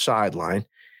down the sideline.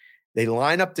 They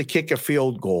line up to kick a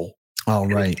field goal. Oh,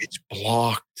 right. It's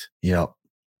blocked. Yep.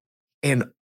 And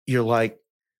you're like,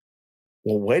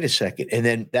 well, wait a second. And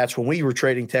then that's when we were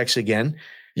trading texts again.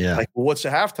 Yeah. Like, well, what's the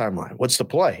halftime line? What's the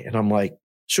play? And I'm like,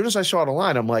 as soon as I saw the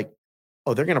line, I'm like,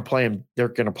 oh, they're going to play him. They're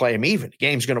going to play him even. The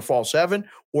game's going to fall 7,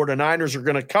 or the Niners are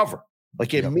going to cover.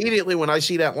 Like immediately when I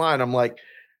see that line, I'm like,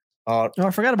 I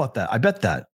forgot about that. I bet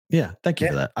that. Yeah. Thank you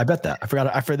for that. I bet that. I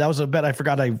forgot. That was a bet. I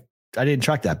forgot. I didn't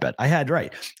track that bet. I had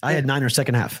right. I had Niners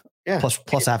second half. Yeah.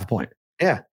 Plus half a point.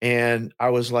 Yeah. And I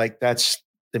was like, that's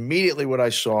immediately what I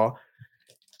saw.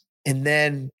 And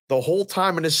then the whole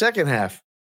time in the second half,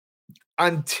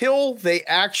 until they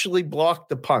actually blocked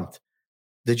the punt,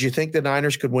 did you think the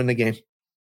Niners could win the game?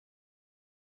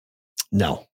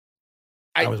 No.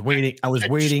 I was waiting. I was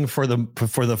waiting for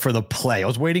the play. I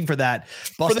was waiting for that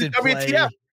busted for the WTF. Play.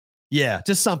 Yeah,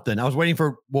 just something. I was waiting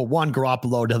for one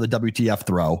Garoppolo to have the WTF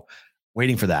throw.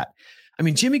 Waiting for that. I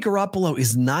mean, Jimmy Garoppolo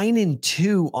is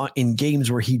 9-2 in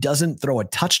games where he doesn't throw a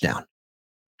touchdown.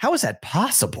 How is that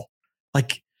possible?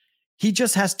 Like, he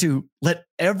just has to let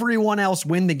everyone else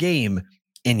win the game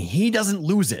and he doesn't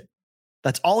lose it.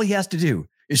 That's all he has to do.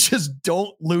 It's just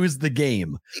don't lose the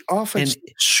game. The offense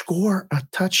score a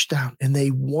touchdown and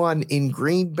they won in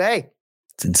Green Bay.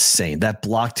 It's insane. That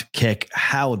blocked kick.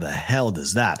 How the hell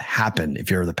does that happen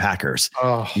if you're the Packers?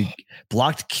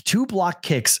 Two blocked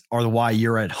kicks are why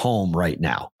you're at home right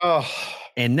now.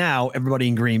 And now everybody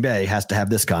in Green Bay has to have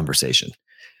this conversation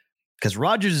because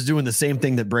Rodgers is doing the same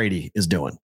thing that Brady is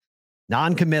doing.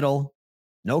 Non-committal,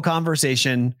 no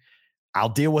conversation. I'll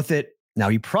deal with it. Now,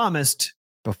 he promised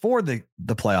before the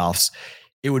playoffs,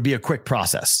 it would be a quick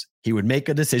process. He would make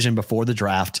a decision before the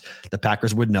draft. The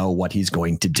Packers would know what he's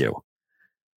going to do.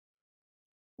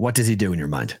 What does he do in your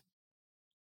mind?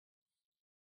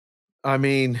 I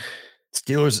mean,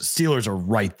 Steelers are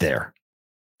right there.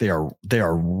 They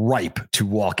are ripe to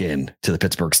walk in to the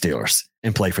Pittsburgh Steelers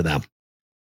and play for them.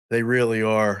 They really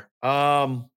are.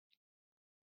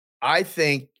 I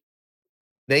think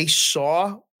they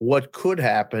saw what could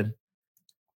happen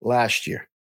last year,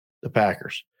 the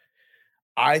Packers.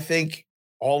 I think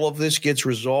all of this gets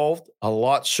resolved a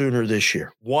lot sooner this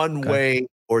year, one way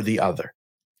or the other.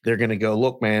 They're going to go,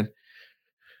 look, man,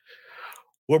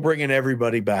 we're bringing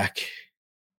everybody back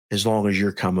as long as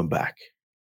you're coming back.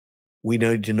 We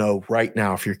need to know right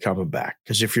now if you're coming back.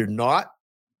 Because if you're not,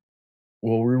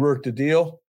 we'll rework the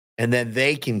deal. And then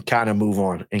they can kind of move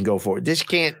on and go forward. This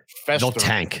can't fester.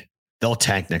 They'll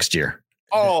tank next year.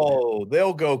 Oh,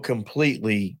 they'll go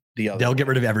completely They'll get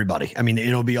rid of everybody. I mean,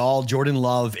 it'll be all Jordan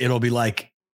Love. It'll be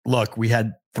like, look, we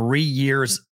had 3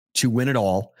 years to win it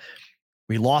all.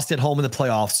 We lost at home in the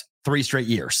playoffs 3 straight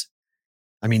years.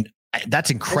 I mean, that's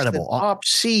incredible. That's the top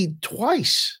seed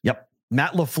twice. Yep.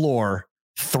 Matt LaFleur,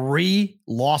 3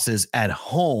 losses at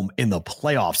home in the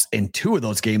playoffs, and 2 of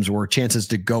those games were chances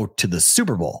to go to the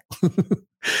Super Bowl.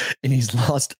 And he's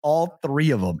lost all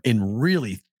 3 of them in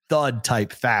really thud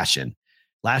type fashion.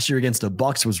 Last year against the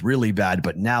Bucs was really bad,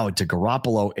 but now to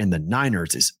Garoppolo and the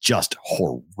Niners is just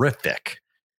horrific.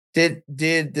 Did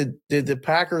the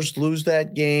Packers lose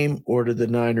that game, or did the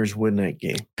Niners win that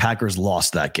game? Packers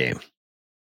lost that game.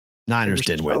 Niners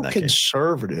didn't win that game.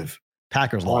 Conservative.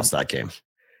 Packers lost that game.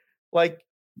 Like,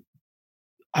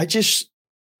 I just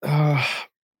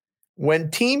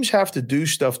when teams have to do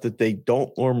stuff that they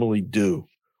don't normally do,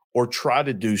 or try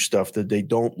to do stuff that they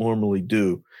don't normally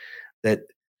do, that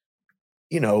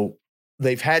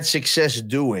they've had success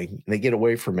doing, they get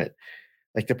away from it.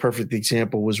 Like the perfect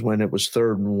example was when it was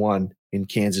 3rd and 1 in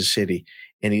Kansas City,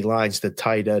 and he lines the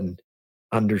tight end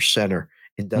under center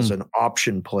and does an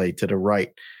option play to the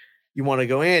right. You want to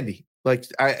go, Andy? Like,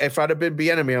 if I'd have been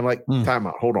Bieniemy, I'm like,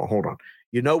 timeout. Hold on.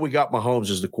 We got Mahomes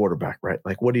as the quarterback, right?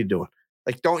 Like, what are you doing?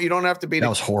 Like, you don't have to be. That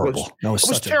was horrible. That was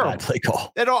such a bad play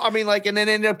call. And then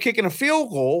ended up kicking a field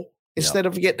goal instead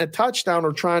of getting a touchdown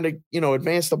or trying to,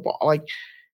 advance the ball. Like,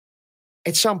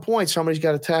 at some point, somebody's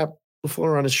got to tap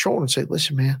LaFleur on his shoulder and say,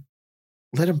 listen, man,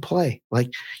 let him play.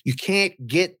 Like, you can't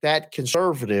get that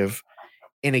conservative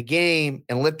in a game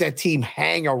and let that team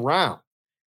hang around.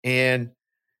 And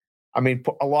I mean,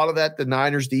 a lot of that, the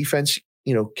Niners defense,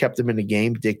 kept them in the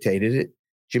game, dictated it.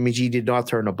 Jimmy G did not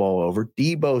turn the ball over.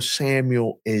 Deebo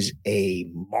Samuel is a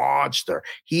monster.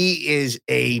 He is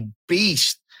a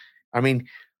beast. I mean,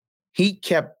 he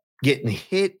kept getting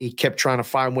hit. He kept trying to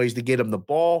find ways to get him the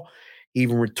ball. He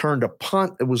even returned a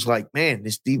punt. It was like, man,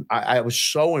 I was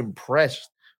so impressed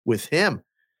with him.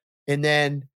 And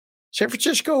then San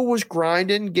Francisco was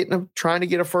grinding, trying to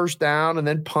get a first down and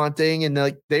then punting.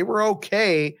 And they were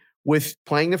okay with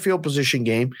playing the field position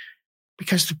game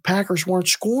because the Packers weren't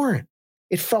scoring.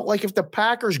 It felt like if the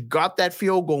Packers got that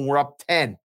field goal and were up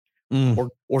 10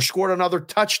 or scored another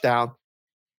touchdown,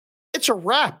 it's a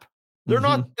wrap. They're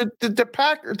not the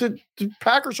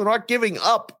Packers are not giving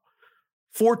up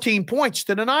 14 points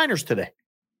to the Niners today.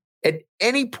 At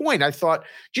any point, I thought,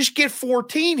 just get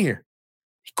 14 here.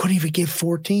 They couldn't even get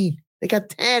 14. They got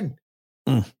 10.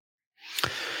 All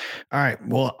right.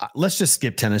 Well, let's just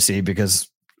skip Tennessee because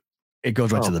it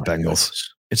goes right to the Bengals. Goodness.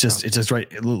 It's just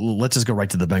right. Let's just go right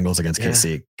to the Bengals against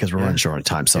KC because we're running short on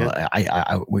time. So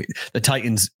the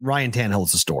Titans, Ryan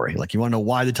Tannehill's the story. Like, you want to know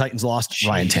why the Titans lost? Jesus.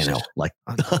 Ryan Tannehill, like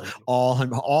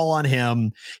all on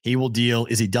him. He will deal.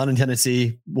 Is he done in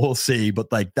Tennessee? We'll see.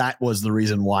 But like, that was the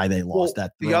reason why they lost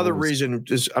that. The other reason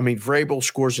is, I mean, Vrabel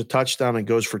scores a touchdown and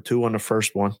goes for 2 on the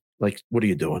first one. Like, what are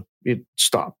you doing?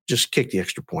 Stop. Just kick the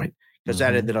extra point, because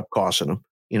that ended up costing them,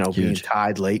 being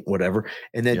tied late, whatever.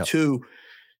 And then 2,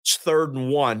 it's 3rd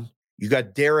and 1. You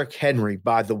got Derrick Henry,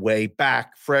 by the way,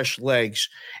 back, fresh legs,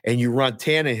 and you run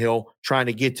Tannehill trying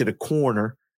to get to the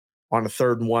corner on a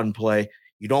 3rd and 1 play.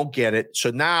 You don't get it.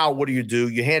 So now what do?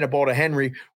 You hand the ball to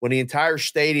Henry when the entire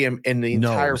stadium and the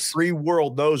entire free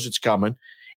world knows it's coming,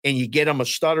 and you get him a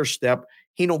stutter step.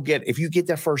 He don't get it. If you get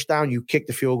that first down, you kick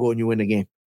the field goal and you win the game.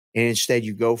 And instead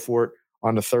you go for it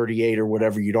on the 38 or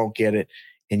whatever. You don't get it.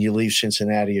 And you leave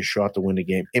Cincinnati a shot to win the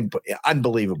game.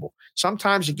 Unbelievable.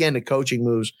 Sometimes, again, the coaching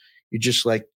moves, you're just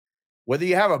like, whether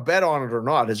you have a bet on it or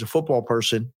not, as a football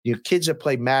person, kids that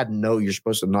play Madden know you're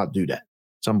supposed to not do that.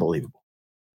 It's unbelievable.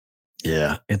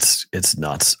 Yeah, it's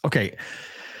nuts. Okay.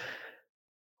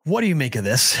 What do you make of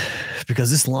this?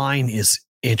 Because this line is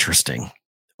interesting.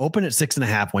 Open at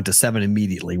 6.5, went to 7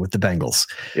 immediately with the Bengals.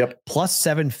 Yep. Plus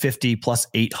 750, plus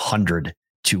 800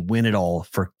 to win it all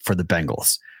for the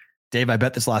Bengals. Dave, I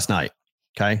bet this last night.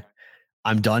 Okay.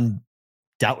 I'm done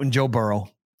doubting Joe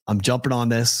Burrow. I'm jumping on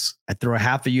this. I threw a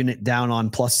half a unit down on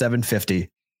plus 750.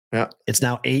 Yeah. It's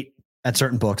now 8 at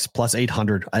certain books, plus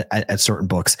 800 at certain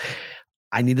books.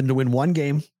 I need them to win one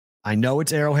game. I know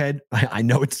it's Arrowhead. I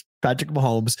know it's Patrick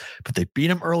Mahomes, but they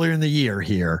beat him earlier in the year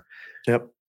here. Yep.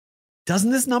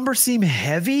 Doesn't this number seem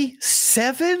heavy?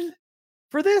 7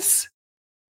 for this?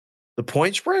 The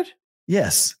point spread?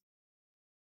 Yes.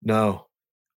 No.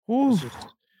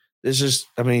 This is,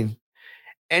 I mean,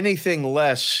 anything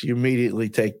less, you immediately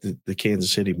take the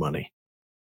Kansas City money.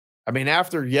 I mean,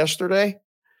 after yesterday,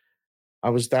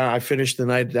 I finished the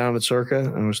night down at Circa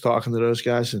and I was talking to those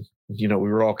guys, and, we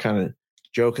were all kind of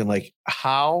joking, like,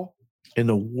 how in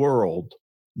the world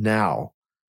now,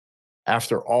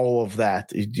 after all of that,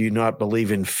 do you not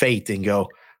believe in fate and go,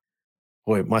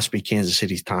 boy, it must be Kansas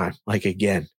City's time. Like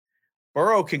again,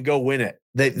 Burrow can go win it.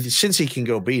 Since he can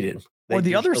go beat him. Or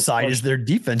the other side is their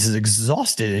defense is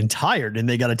exhausted and tired, and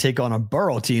they got to take on a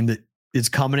Burrow team that is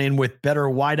coming in with better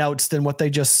wideouts than what they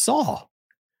just saw.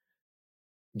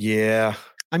 Yeah.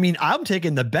 I mean, I'm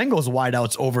taking the Bengals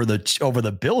wideouts over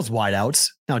the Bills wideouts.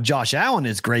 Now, Josh Allen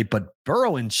is great, but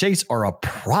Burrow and Chase are a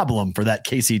problem for that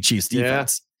KC Chiefs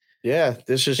defense. Yeah.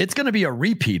 It's going to be a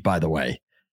repeat, by the way.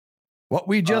 What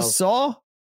we just saw,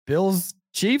 Bills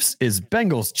Chiefs, is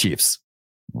Bengals Chiefs.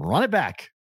 Run it back.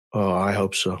 Oh, I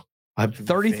hope so.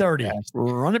 30-30.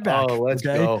 Run it back. Oh, let's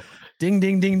go. Ding,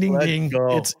 ding, ding, ding, ding.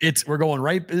 Go. We're going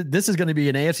right. This is going to be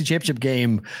an AFC championship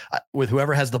game with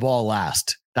whoever has the ball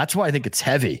last. That's why I think it's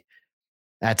heavy.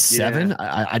 At 7,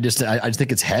 yeah. I just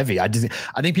think it's heavy. I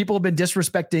think people have been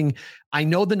disrespecting. I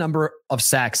know the number of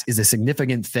sacks is a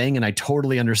significant thing, and I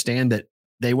totally understand that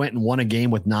they went and won a game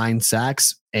with 9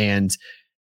 sacks, and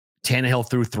Tannehill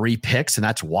threw 3 picks, and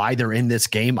that's why they're in this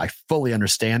game. I fully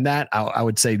understand that. I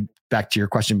would say, back to your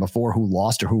question before, who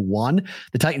lost or who won?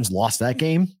 The Titans lost that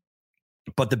game,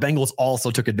 but the Bengals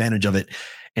also took advantage of it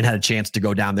and had a chance to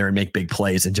go down there and make big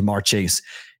plays. And Jamar Chase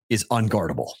is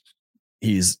unguardable.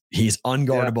 He's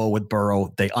unguardable with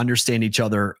Burrow. They understand each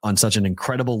other on such an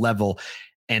incredible level.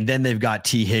 And then they've got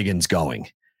T. Higgins going.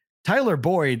 Tyler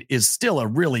Boyd is still a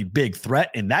really big threat,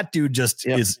 and that dude just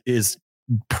is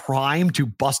primed to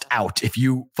bust out. If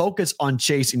you focus on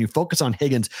Chase and you focus on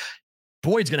Higgins,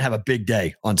 Boyd's going to have a big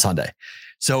day on Sunday.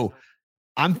 So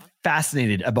I'm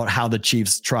fascinated about how the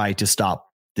Chiefs try to stop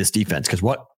this defense, because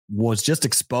what was just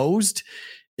exposed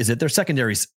is that their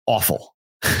secondary's awful.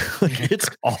 It's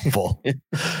awful.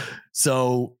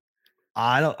 So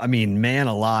man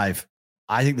alive,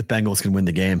 I think the Bengals can win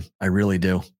the game. I really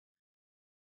do.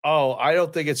 Oh, I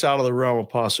don't think it's out of the realm of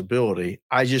possibility.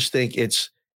 I just think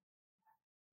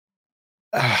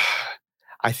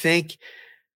I think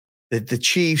that the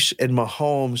Chiefs and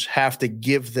Mahomes have to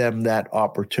give them that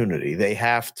opportunity. They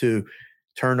have to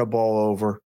turn the ball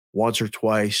over once or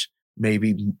twice,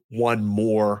 maybe one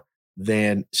more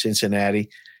than Cincinnati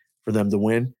for them to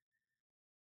win.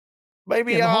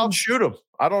 Maybe I'll shoot them.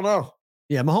 I don't know.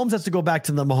 Yeah, Mahomes has to go back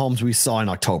to the Mahomes we saw in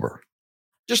October.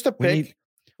 Just a pick.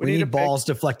 We need balls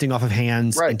deflecting off of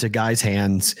hands into guys'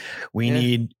 hands. We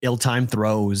need ill-timed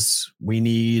throws. We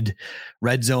need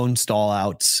red zone stall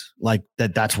outs. Like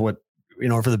that. That's what,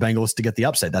 in order for the Bengals to get the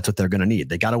upside, that's what they're going to need.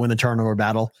 They got to win the turnover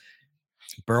battle.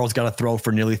 Burrow's got to throw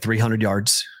for nearly 300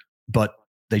 yards, but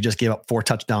they just gave up 4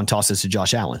 touchdown tosses to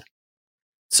Josh Allen.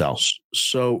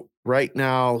 So right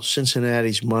now,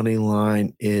 Cincinnati's money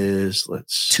line is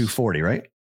 240, right?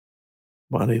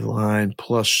 Money line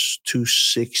plus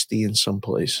 260 in some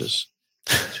places,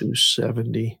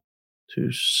 270,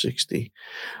 260.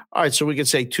 All right, so we could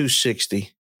say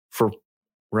 260 for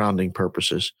rounding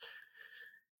purposes.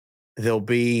 They'll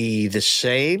be the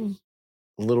same,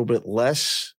 a little bit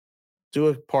less. Do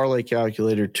a parlay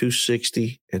calculator,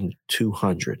 260 and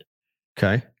 200.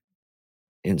 Okay.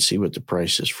 And see what the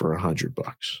price is for $100.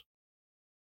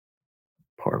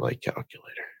 Parlay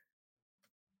calculator.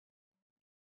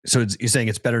 So you're saying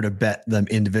it's better to bet them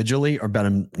individually or bet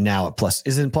them now at plus?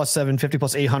 Isn't plus 750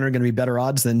 plus 800 going to be better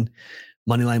odds than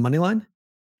money line?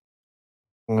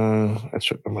 That's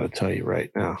what I'm going to tell you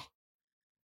right now.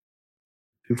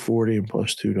 240 and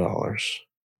plus $2.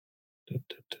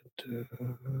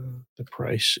 The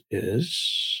price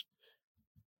is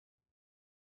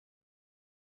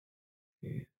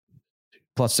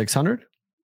plus 600.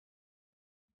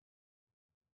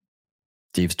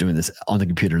 Steve's doing this on the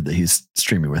computer that he's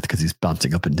streaming with because he's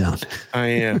bouncing up and down.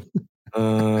 I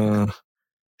am.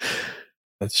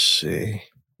 Let's see.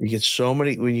 You get so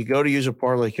many when you go to use a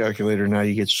parlay calculator now.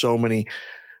 You get so many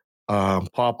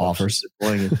pop offers.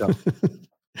 No,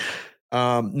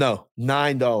 $9,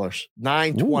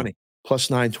 $9.20 plus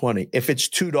 $9.20. If it's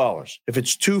 $2, if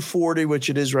it's $2.40, which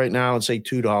it is right now, and say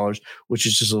 $2, which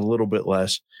is just a little bit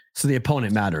less. So the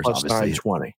opponent matters. Plus obviously.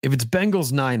 $9.20. If it's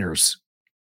Bengals Niners.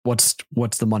 What's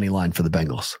the money line for the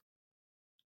Bengals?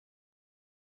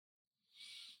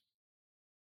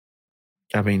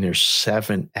 I mean, there's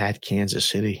 7 at Kansas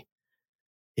City.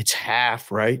 It's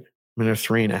half, right? I mean, they're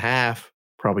 3.5,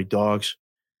 probably dogs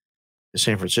to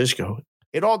San Francisco.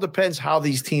 It all depends how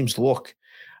these teams look.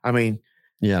 I mean,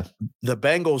 yeah, the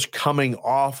Bengals coming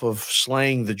off of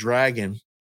slaying the dragon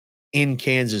in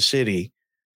Kansas City,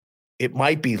 it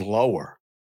might be lower.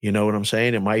 You know what I'm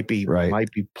saying? It might be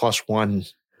plus 1.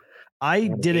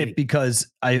 I did it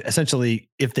because I essentially,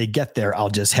 if they get there, I'll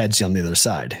just hedge on the other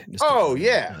side. On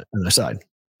the other side.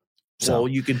 So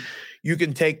you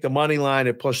can take the money line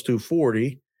at plus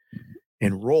 240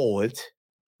 and roll it,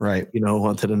 Right.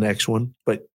 On to the next one.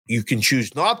 But you can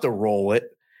choose not to roll it.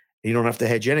 You don't have to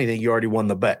hedge anything. You already won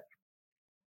the bet.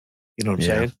 You know what I'm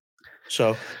saying?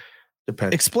 So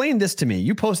depends. Explain this to me.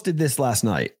 You posted this last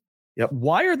night. Yep.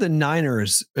 Why are the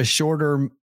Niners a shorter?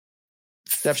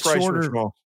 That price was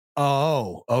wrong.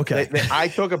 Oh, okay. I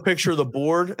took a picture of the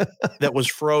board that was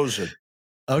frozen.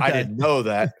 Okay. I didn't know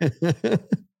that.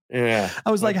 Yeah.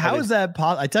 I was like, how is that?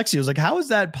 I texted you. I was like, how is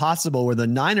that possible where the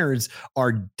Niners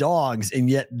are dogs and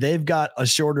yet they've got a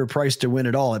shorter price to win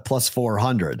it all at plus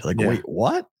 400? Like, wait,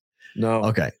 what? No.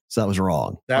 Okay. So that was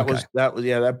wrong.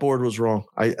 That board was wrong.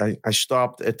 I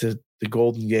stopped at the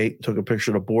Golden Gate, took a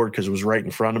picture of the board because it was right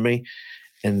in front of me.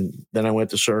 And then I went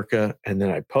to Circa and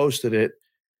then I posted it.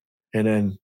 And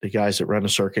then the guys that run the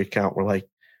Circa account were like,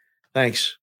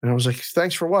 thanks. And I was like,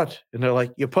 thanks for what? And they're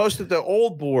like, you posted the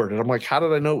old board. And I'm like, how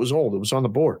did I know it was old? It was on the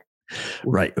board.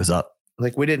 Right. It was up.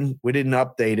 Like we didn't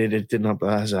update it. It didn't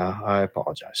update. I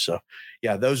apologize. So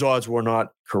yeah, those odds were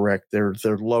not correct. They're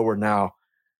lower now.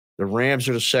 The Rams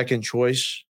are the second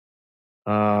choice.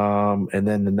 And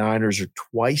then the Niners are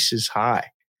twice as high.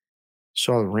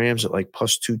 Saw the Rams at like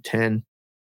plus 210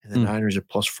 and the Niners at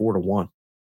plus 4-1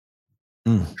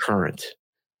 current,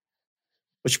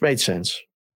 which made sense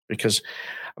because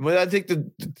I think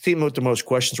the team with the most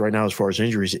questions right now as far as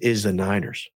injuries is the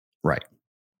Niners. Right.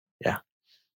 Yeah.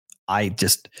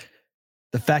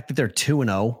 The fact that they're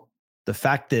 2-0, the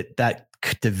fact that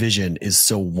division is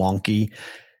so wonky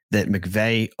that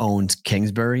McVay owns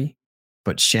Kingsbury,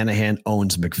 but Shanahan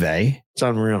owns McVay. It's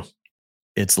unreal.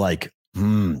 It's like,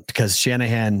 because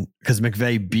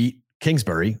McVay beat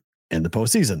Kingsbury in the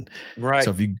postseason. Right.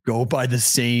 So if you go by the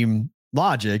same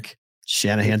logic,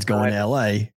 Shanahan's going to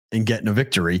LA and getting a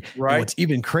victory. Right. And what's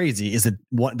even crazy is that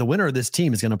the winner of this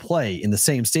team is going to play in the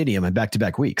same stadium in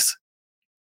back-to-back weeks.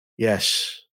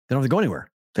 Yes. They don't have to go anywhere.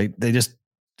 They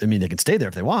can stay there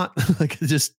if they want. Like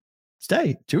just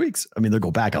stay 2 weeks. I mean, they'll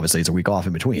go back. Obviously, it's a week off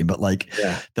in between, but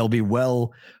they'll be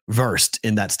well versed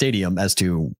in that stadium as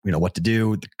to what to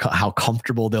do, how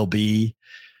comfortable they'll be.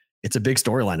 It's a big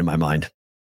storyline in my mind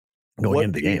going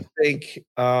into the game. What do you think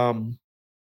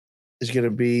is going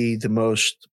to be the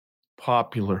most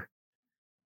popular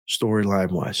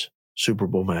storyline wise Super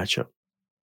Bowl matchup?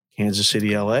 Kansas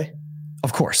City, LA?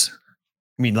 Of course.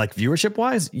 I mean, like viewership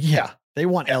wise, yeah. They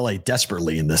want LA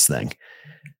desperately in this thing.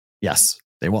 Yes.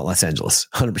 They want Los Angeles,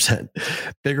 100%.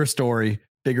 Bigger story,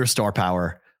 bigger star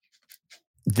power.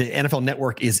 The NFL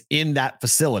Network is in that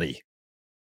facility.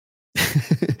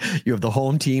 You have the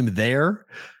home team there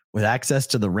with access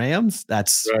to the Rams.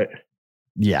 That's right.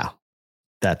 Yeah,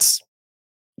 that's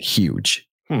huge.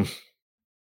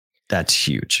 That's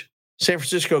huge. San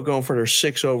Francisco going for their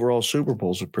 6th overall Super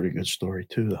Bowl is a pretty good story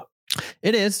too, though.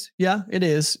 It is. Yeah, it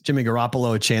is. Jimmy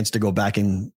Garoppolo, a chance to go back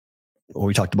and what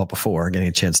we talked about before, getting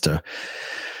a chance to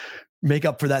make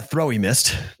up for that throw he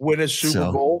missed. Win a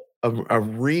Super Bowl, a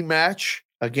rematch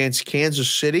against Kansas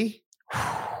City.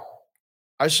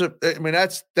 I mean,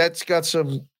 that's got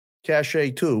some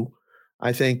cachet too.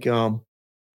 I think the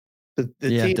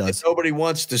team that nobody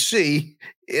wants to see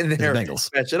in there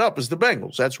match it up is the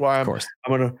Bengals. That's why I'm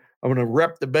gonna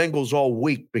rep the Bengals all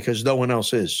week because no one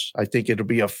else is. I think it'll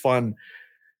be a fun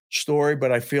story,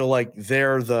 but I feel like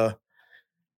they're the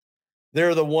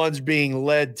ones being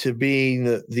led to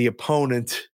being the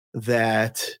opponent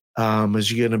that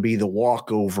is going to be the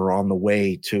walkover on the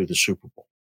way to the Super Bowl.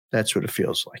 That's what it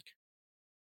feels like.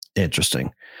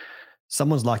 Interesting.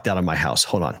 Someone's locked out of my house.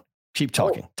 Hold on. Keep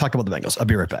talking. Talk about the Bengals. I'll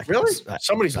be right back. Really?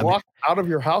 Somebody's locked out of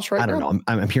your house right now? I don't know.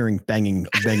 I'm hearing banging.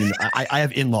 I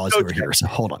have in-laws who are here, so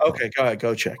hold on. Okay, go ahead.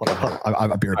 Go check.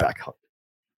 I'll be right back.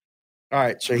 All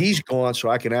right, so he's gone, so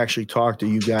I can actually talk to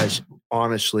you guys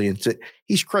honestly. And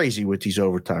he's crazy with these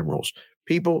overtime rules.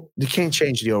 People, they can't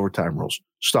change the overtime rules.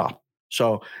 Stop.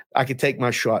 So I can take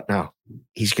my shot now.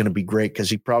 He's going to be great because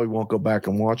he probably won't go back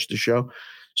and watch the show.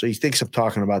 So he thinks I'm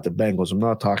talking about the Bengals. I'm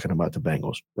not talking about the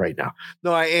Bengals right now.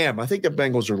 No, I am. I think the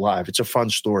Bengals are live. It's a fun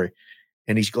story.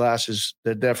 And these glasses,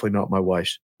 they're definitely not my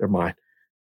wife's. They're mine.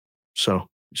 So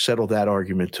settle that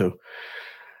argument too.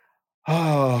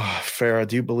 Oh, Farah,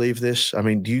 do you believe this? I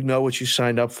mean, do you know what you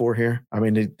signed up for here? I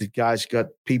mean, the guy's got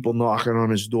people knocking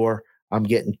on his door. I'm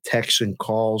getting texts and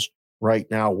calls right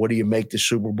now. What do you make the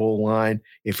Super Bowl line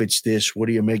if it's this? What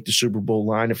do you make the Super Bowl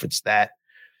line if it's that?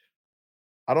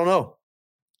 I don't know.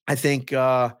 I think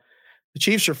the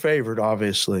Chiefs are favored,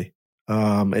 obviously.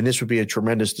 And this would be a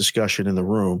tremendous discussion in the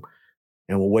room.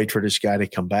 And we'll wait for this guy to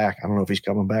come back. I don't know if he's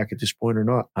coming back at this point or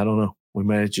not. I don't know. We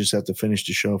might just have to finish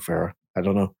the show, Farah. I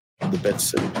don't know. The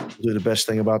best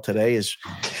thing about today is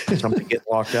somebody getting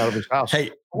locked out of his house. Hey,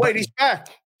 wait, he's back.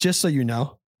 Just so you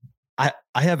know,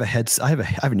 I have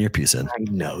an earpiece in.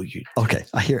 I know you. Okay,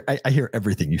 I hear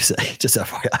everything you say. Just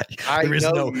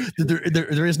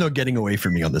FYI, there is no getting away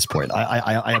from me on this point.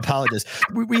 I apologize.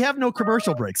 We have no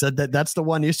commercial breaks. That's the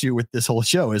one issue with this whole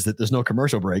show is that there's no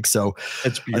commercial breaks. So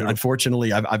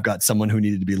unfortunately, I've got someone who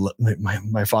needed to be.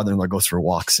 My father-in-law goes for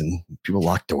walks and people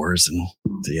lock doors and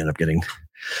they end up getting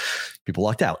people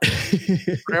locked out.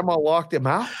 Grandma locked him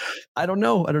out. I don't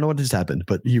know what just happened,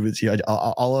 but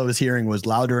all I was hearing was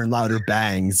louder and louder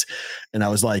bangs. And I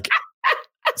was like,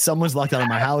 someone's locked out of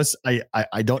my house.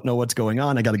 I don't know what's going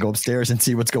on. I got to go upstairs and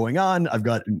see what's going on. I've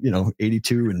got,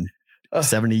 82 and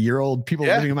 70-year-old people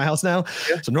living in my house now.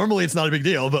 Yeah. So normally it's not a big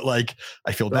deal, but like,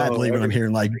 I feel badly when I'm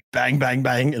hearing like bang, bang,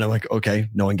 bang. And I'm like, okay,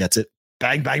 no one gets it.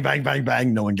 Bang, bang, bang, bang,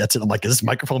 bang. No one gets it. I'm like, is this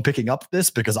microphone picking up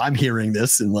this? Because I'm hearing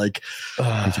this and like,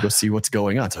 I need to go see what's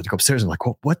going on. So I have to go upstairs and I'm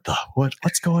like,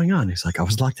 what's going on? He's like, I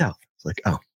was locked out. It's like,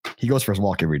 oh, he goes for his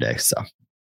walk every day. So,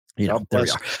 there we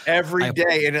are. Every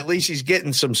day. And at least he's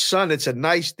getting some sun. It's a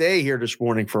nice day here this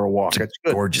morning for a walk. That's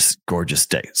good. Gorgeous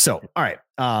day. So, all right.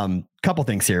 Couple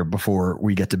things here before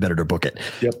we get to Bet It or Book It.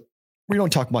 Yep. We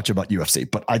don't talk much about UFC,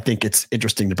 but I think it's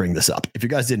interesting to bring this up. If you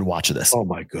guys didn't watch this. Oh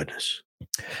my goodness.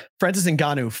 Francis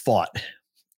Ngannou fought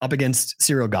up against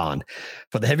Cyril Gane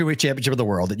for the heavyweight championship of the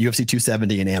world at UFC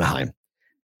 270 in Anaheim.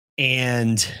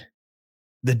 And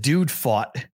the dude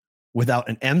fought without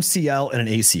an MCL and an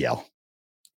ACL.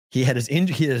 He had his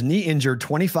knee injured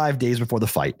 25 days before the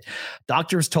fight.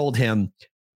 Doctors told him,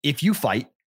 if you fight,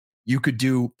 you could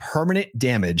do permanent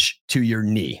damage to your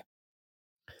knee.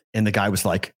 And the guy was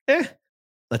like,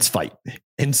 let's fight.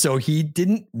 And so he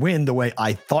didn't win the way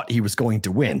I thought he was going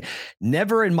to win.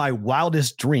 Never in my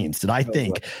wildest dreams did I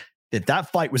think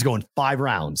that fight was going 5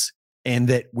 rounds and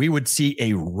that we would see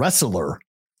a wrestler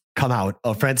come out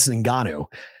of Francis Ngannou.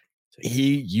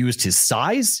 He used his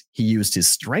size. He used his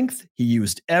strength. He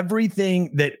used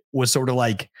everything that was sort of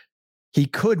like he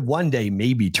could one day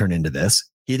maybe turn into this.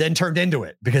 He then turned into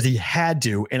it because he had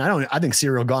to. And I think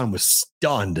Cyril Gane was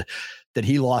stunned that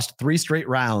he lost 3 straight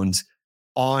rounds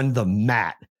on the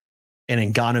mat,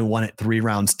 and Ngannou won it 3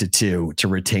 rounds to 2 to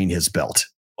retain his belt.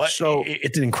 So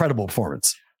it's an incredible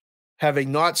performance.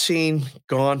 Having not seen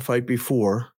Gane fight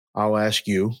before, I'll ask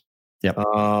you. Yep.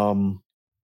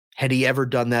 Had he ever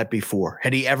done that before?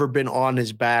 Had he ever been on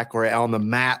his back or on the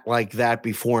mat like that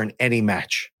before in any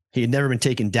match? He had never been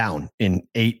taken down in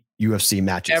 8 UFC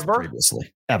matches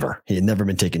previously. Ever. He had never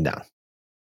been taken down.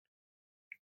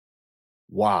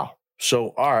 Wow.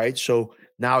 So, all right. So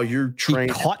now you're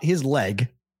trained. He caught his leg.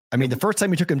 I mean, the first time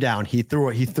we took him down, he threw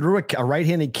a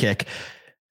right-handed kick,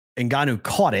 and Ngannou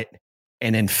caught it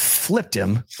and then flipped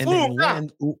him and then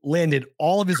landed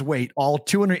all of his weight, all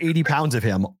 280 pounds of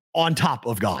him on top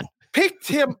of Gane. Picked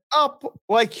him up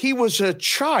like he was a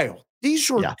child. These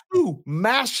were 2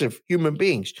 massive human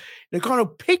beings.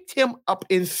 Ngannou picked him up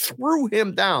and threw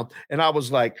him down. And I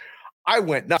was like, I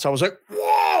went nuts. I was like,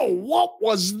 whoa, what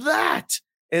was that?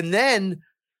 And then,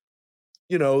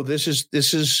 this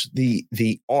is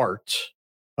the art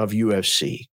of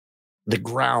UFC, the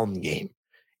ground game.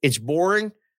 It's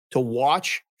boring to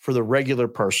watch for the regular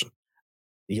person.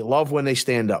 You love when they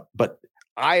stand up, but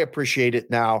I appreciate it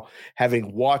now,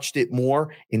 having watched it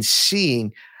more and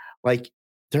seeing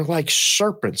they're like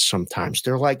serpents sometimes.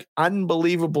 They're like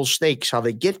unbelievable snakes, how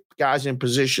they get guys in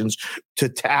positions to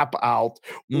tap out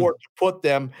or to put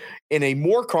them in a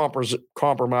more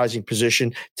compromising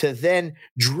position to then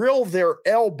drill their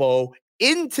elbow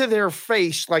into their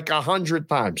face like 100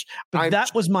 times. But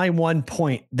that was my one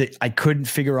point that I couldn't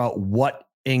figure out what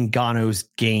Ngannou's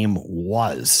game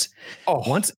was.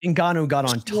 Once Ngannou got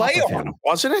on top of him,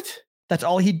 wasn't it? That's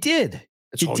all he did.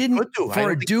 He didn't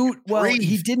for a dude. Well,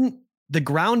 he didn't. The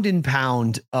ground and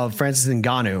pound of Francis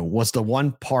Ngannou was the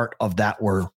one part of that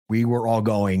where we were all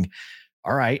going,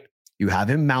 all right, you have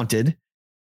him mounted,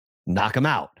 knock him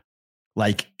out.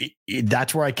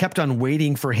 That's where I kept on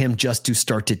waiting for him just to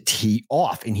start to tee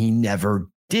off, and he never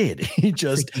did. He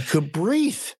could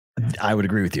breathe. I would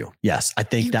agree with you. Yes, I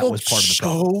think that was part of the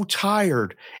problem. So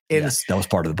tired. And yes, that was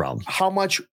part of the problem. How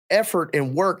much effort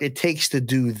and work it takes to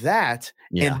do that.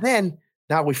 Yeah. And then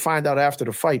now we find out after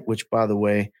the fight, which, by the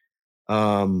way,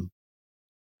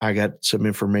 I got some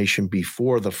information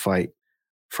before the fight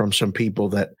from some people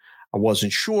that I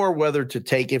wasn't sure whether to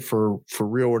take it for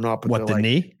real or not. But what, the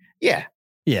knee? Yeah.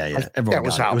 Yeah. Everyone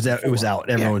was out. It was out.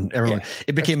 Everyone.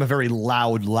 It became a very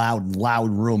loud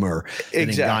rumor that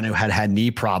Ngannou had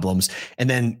knee problems. And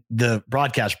then the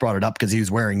broadcast brought it up because he was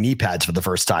wearing knee pads for the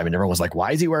first time. And everyone was like,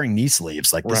 why is he wearing knee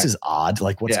sleeves? This is odd.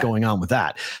 What's going on with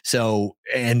that? So,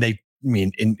 and they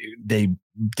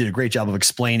did a great job of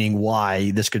explaining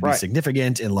why this could be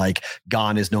significant. And like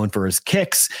Gon is known for his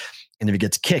kicks. And if he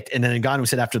gets kicked, and then Ngannou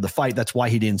said after the fight, that's why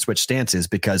he didn't switch stances,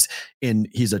 because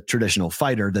he's a traditional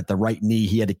fighter, that the right knee,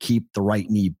 he had to keep the right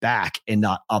knee back and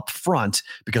not up front,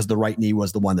 because the right knee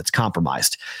was the one that's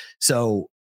compromised.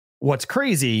 So what's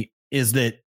crazy is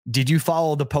that, did you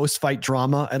follow the post-fight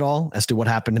drama at all as to what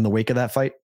happened in the wake of that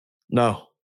fight? No.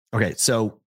 Okay.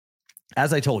 So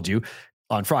as I told you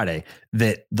on Friday,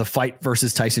 that the fight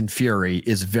versus Tyson Fury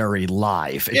is very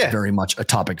live. It's very much a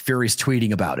topic. Fury's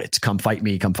tweeting about it. Come fight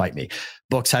me. Come fight me.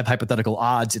 Books have hypothetical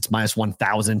odds. It's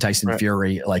 -1,000 Tyson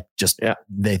Fury. Like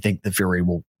they think the Fury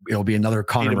it'll be another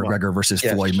Conor McGregor versus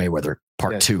Floyd Mayweather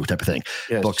part 2 type of thing.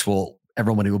 Books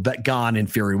everyone will bet Gon and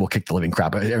Fury will kick the living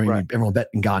crap. Everyone will bet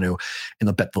Ngannou, and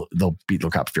they'll bet they'll beat the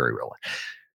crap Fury will.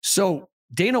 So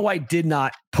Dana White did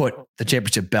not put the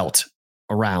championship belt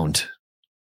around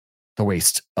the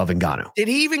waist of Ngannou. Did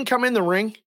he even come in the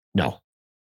ring? No.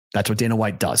 That's what Dana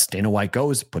White does. Dana White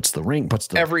goes, puts the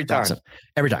every time.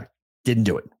 Every time. Didn't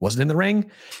do it. Wasn't in the ring.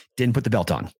 Didn't put the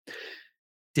belt on.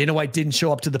 Dana White didn't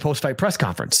show up to the post-fight press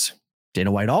conference. Dana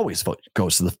White always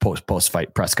goes to the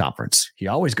post-fight press conference. He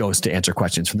always goes to answer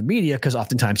questions from the media, because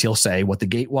oftentimes he'll say what the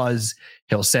gate was.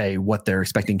 He'll say what they're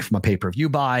expecting from a pay-per-view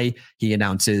buy. He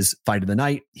announces fight of the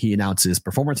night. He announces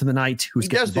performance of the night. He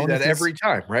does do that every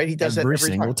time, right? He does every that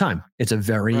every single time. It's a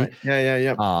very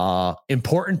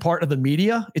important part of the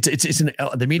media.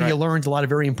 The media learns a lot of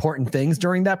very important things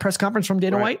during that press conference from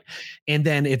Dana White. And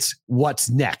then it's what's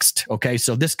next. Okay.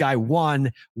 So this guy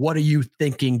won. What are you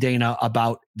thinking, Dana,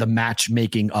 about the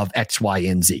matchmaking of X, Y,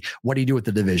 and Z? What do you do with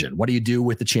the division? What do you do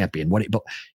with the champion?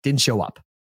 Didn't show up.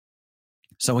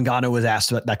 So Ngannou was asked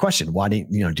that question. Why did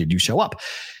you show up?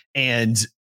 And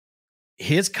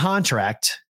his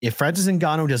contract, if Francis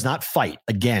Ngannou does not fight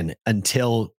again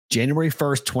until January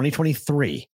 1st,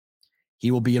 2023,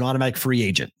 he will be an automatic free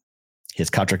agent.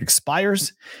 His contract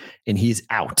expires and he's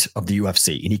out of the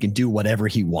UFC, and he can do whatever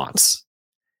he wants.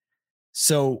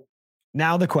 So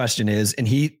now the question is, and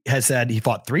he has said he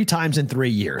fought 3 times in 3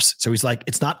 years. So he's like,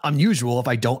 it's not unusual if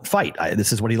I don't fight.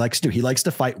 This is what he likes to do. He likes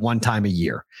to fight 1 time a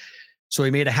year. So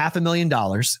he made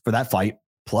 $500,000 for that fight,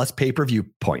 plus pay-per-view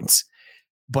points.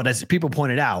 But as people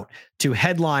pointed out, to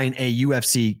headline a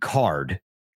UFC card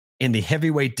in the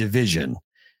heavyweight division,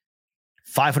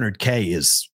 $500K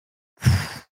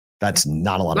that's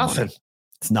not a lot of money.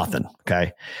 It's nothing.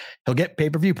 Okay. He'll get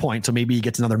pay-per-view points, so maybe he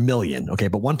gets another $1 million. Okay.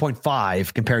 But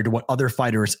 1.5 compared to what other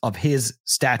fighters of his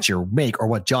stature make, or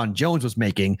what John Jones was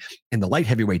making in the light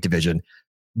heavyweight division,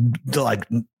 like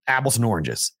apples and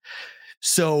oranges.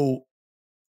 So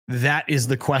that is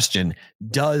the question.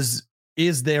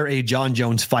 Is there a John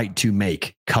Jones fight to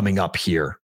make coming up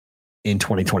here in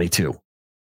 2022,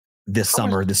 this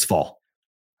summer, this fall?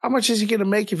 How much is he going to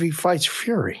make if he fights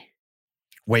Fury?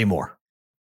 Way more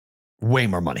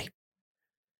money.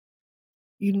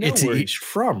 You know where he's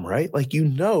from, right? Like,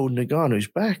 Ngannou's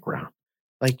background.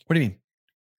 Like, what do you mean?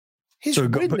 His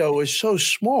window is so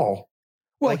small.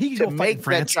 Well, he can make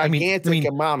that gigantic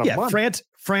amount of money.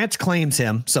 France claims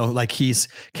him, so like he's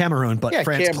Cameroon, but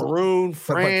France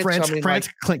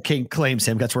claims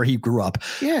him. That's where he grew up.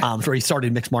 Yeah, where he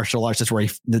started mixed martial arts. That's where he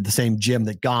did the same gym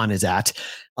that Gon is at.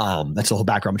 That's the whole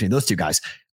background between those two guys.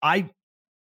 I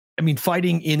mean,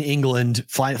 fighting in England,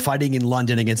 fighting in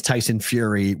London against Tyson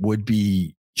Fury would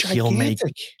be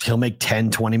gigantic. He'll make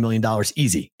 $10-20 million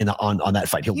easy on that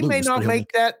fight. He may not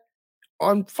make that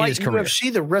on fight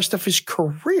UFC the rest of his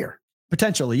career.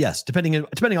 Potentially, yes. Depending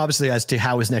obviously as to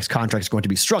how his next contract is going to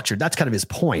be structured. That's kind of his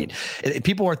point.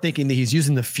 People are thinking that he's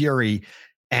using the Fury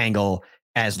angle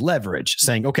as leverage,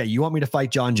 saying, okay, you want me to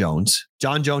fight John Jones?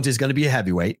 John Jones is going to be a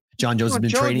heavyweight. John Jones has been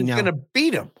training now. He's going to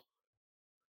beat him.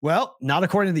 Well, not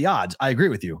according to the odds. I agree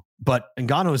with you. But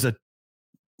Ngannou is a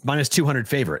 -200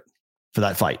 favorite for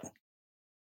that fight.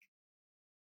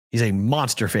 He's a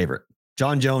monster favorite.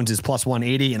 John Jones is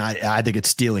 +180, and I think it's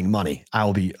stealing money. I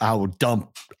will dump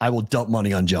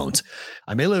money on Jones.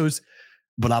 I may lose,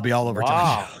 but I'll be all over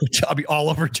John. I'll be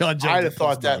all over John Jones. I'd have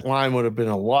thought that line would have been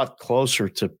a lot closer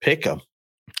to pick him.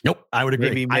 Nope, I would agree.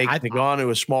 Maybe make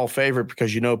Ngannou a small favorite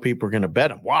because people are going to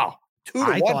bet him. Wow,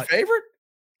 2-1 favorite.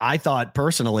 I thought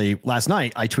personally last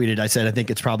night. I tweeted. I said I think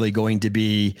it's probably going to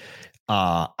be.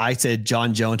 I said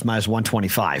John Jones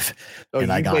 -125. Oh,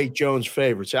 and I got Jones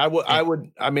favorites. I know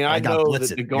that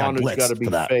Ngannou's got to be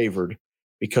favored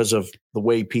because of the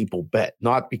way people bet,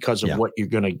 not because of what you're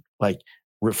going to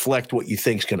reflect what you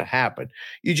think is going to happen.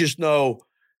 You just know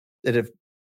that if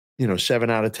 7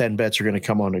 out of 10 bets are going to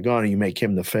come on Ngannou, you make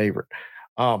him the favorite.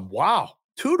 Wow,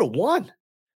 2-1,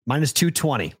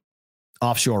 -220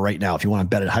 offshore right now. If you want to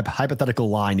bet it, hypothetical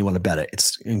line, you want to bet it.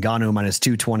 It's Ngannou minus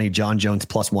 220, John Jones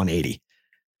plus 180,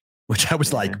 which I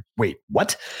was like, wait,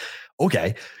 what?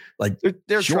 Okay. Like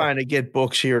they're trying to get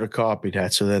books here to copy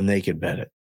that so then they can bet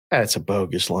it. That's a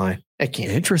bogus line. That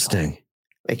can't interesting.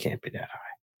 They can't be that high.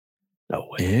 No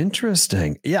way.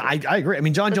 Interesting. Yeah, I agree. I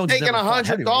mean, John Jones taking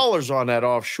 $100 on that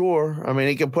offshore. I mean,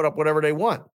 he can put up whatever they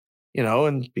want,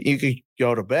 and you could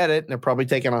go to bet it, and they're probably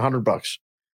taking $100.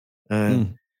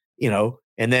 And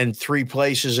then 3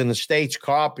 places in the States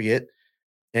copy it,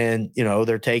 and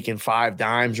they're taking 5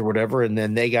 dimes or whatever, and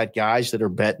then they got guys that are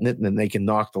betting it, and then they can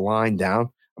knock the line down.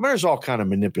 I mean, there's all kind of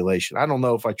manipulation. I don't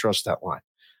know if I trust that line.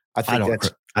 I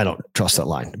don't trust that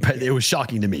line. But it was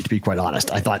shocking to me, to be quite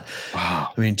honest. I thought,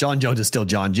 wow. I mean, John Jones is still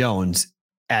John Jones.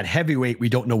 At heavyweight, we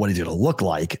don't know what he's going to look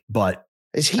like, but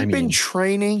has he been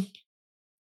training?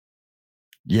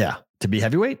 Yeah, to be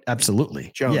heavyweight,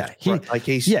 absolutely. Jones, yeah.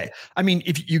 I mean,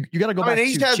 if you got to go back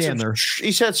to Chandler.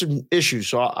 He's had some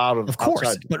issues of course.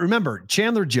 Outside. But remember,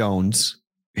 Chandler Jones,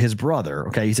 his brother.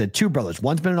 Okay, he said 2 brothers.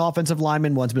 One's been an offensive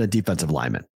lineman, one's been a defensive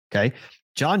lineman. Okay.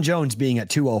 John Jones being at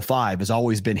 205 has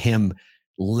always been him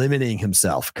limiting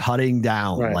himself, cutting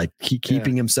down, like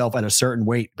keeping himself at a certain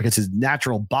weight because his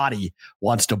natural body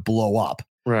wants to blow up.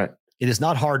 Right. It is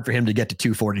not hard for him to get to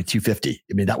 240, 250.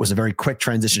 I mean, that was a very quick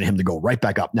transition to him to go right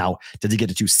back up. Now, did he get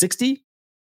to 260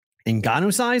 in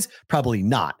Ngannou size? Probably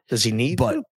not. Does he need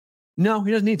to? No,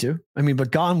 he doesn't need to. I mean,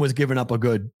 but Ngannou was giving up a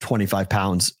good 25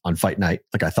 pounds on fight night,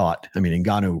 like I thought. I mean,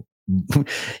 Ngannou,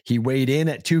 he weighed in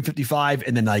at 255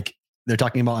 and then they're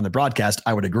talking about on the broadcast,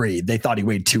 I would agree. They thought he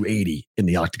weighed 280 in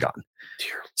the octagon.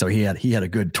 So he had a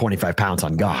good 25 pounds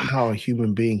on Gane. How a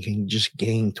human being can just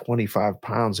gain 25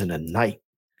 pounds in a night.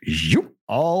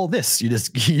 All this. You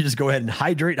just go ahead and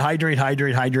hydrate,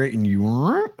 and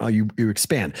you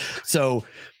expand. So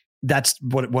that's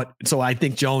what so I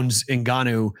think Jones and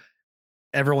Ngannou,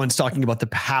 everyone's talking about the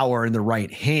power in the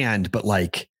right hand, but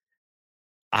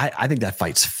I think that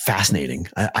fight's fascinating.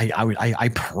 I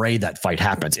pray that fight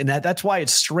happens. And that's why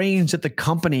it's strange that the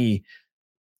company,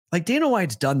 Dana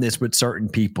White's done this with certain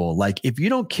people. If you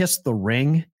don't kiss the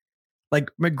ring,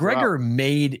 McGregor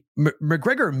made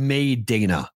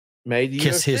Dana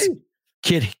kiss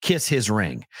his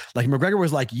ring. McGregor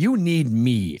was like, you need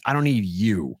me. I don't need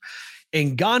you.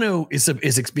 And Ngannou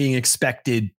is being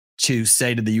expected to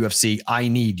say to the UFC, I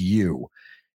need you.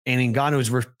 And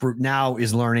Ngannou now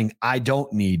is learning, I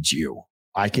don't need you.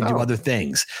 I can do other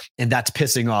things. And that's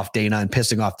pissing off Dana and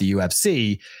pissing off the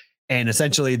UFC. And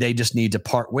essentially they just need to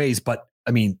part ways. But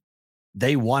I mean,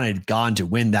 they wanted Gane to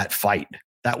win that fight.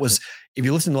 That was, if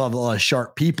you listen to a lot of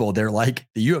sharp people, they're like,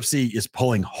 the UFC is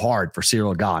pulling hard for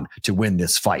Ciryl Gane to win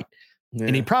this fight. Yeah.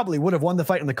 And he probably would have won the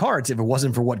fight in the cards if it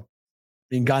wasn't for what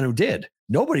Ngannou did.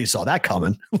 Nobody saw that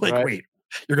coming. Wait,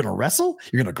 you're going to wrestle?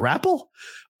 You're going to grapple?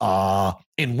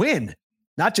 And win,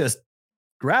 not just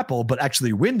grapple, but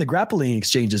actually win the grappling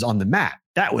exchanges on the mat.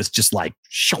 That was just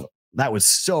that was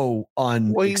so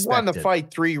unexpected. Well, he won the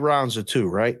fight 3 rounds of 2,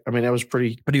 right? I mean, that was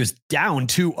pretty. But he was down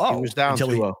 2-0. He was down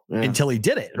 2-0 until he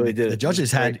did it. The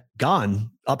judges had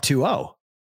gone up 2-0.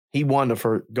 He won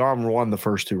Gane won the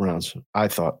first 2 rounds, I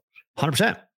thought.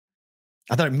 100%.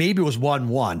 I thought maybe it was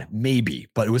 1-1, maybe,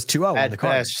 but it was 2-0 at the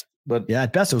best. But yeah,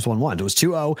 at best it was 1-1. It was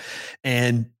 2-0,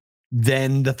 and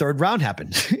then the 3rd round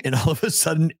happened, and all of a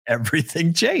sudden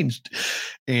everything changed.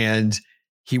 And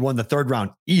he won the 3rd round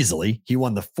easily. He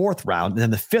won the 4th round, and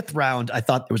then the 5th round, I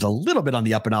thought it was a little bit on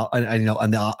the up and out,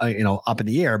 up in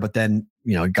the air. But then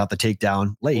he got the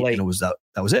takedown late. And it was that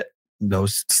was it.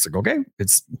 Okay,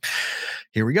 it's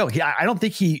here we go. I don't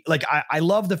think I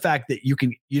love the fact that you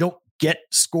don't get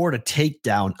scored a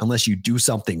takedown unless you do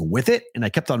something with it. And I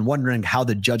kept on wondering how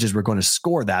the judges were going to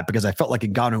score that, because I felt like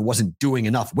Ngannou wasn't doing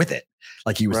enough with it.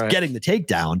 He was getting the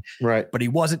takedown, right, but he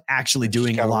wasn't actually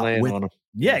doing a lot with it.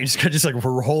 Yeah, he just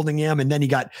we're holding him, and then he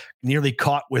got nearly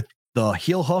caught with the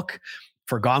heel hook.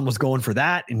 Gane was going for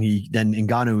that, and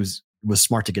Ngannou was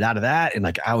smart to get out of that.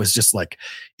 And I was just like,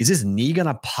 is his knee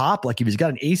gonna pop? If he's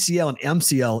got an ACL and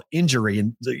MCL injury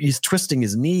and he's twisting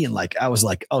his knee, and I was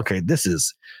like, okay, this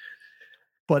is.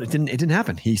 But it didn't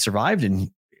happen. He survived,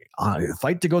 and the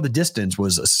fight to go the distance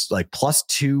was plus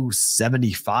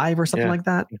 275 or something like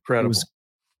that. Incredible. It was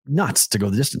nuts to go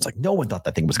the distance. No one thought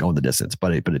that thing was going the distance,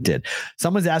 but it did.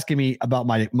 Someone's asking me about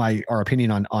our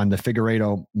opinion on the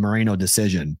Figueiredo Moreno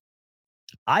decision.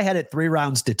 I had it 3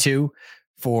 rounds to 2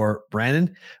 for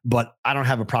Brandon, but I don't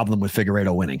have a problem with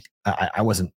Figueiredo winning. I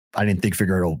didn't think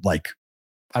Figueiredo I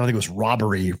don't think it was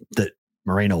robbery that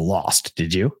Moreno lost.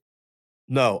 Did you?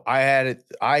 No, I had it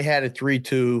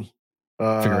 3-2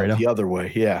 the other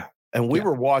way. Yeah. And we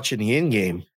were watching the in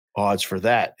game. odds for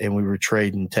that, and we were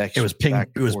trading texts. It was ping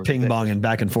ponging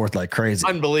back and forth like crazy.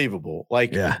 Unbelievable.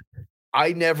 Like,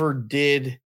 I never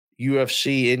did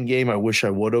UFC in game. I wish I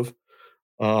would have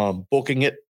booking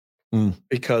it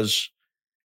because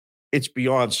it's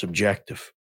beyond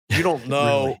subjective. You don't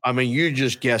know. Really? I mean, you're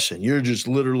just guessing. You're just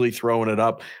literally throwing it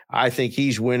up. I think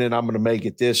he's winning. I'm going to make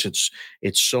it this.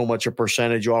 It's so much a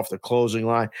percentage off the closing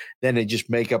line. Then they just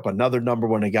make up another number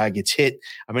when a guy gets hit.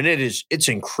 I mean, it's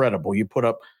incredible. You put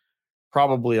up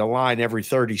probably a line every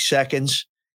 30 seconds.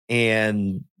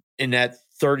 And in that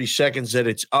 30 seconds that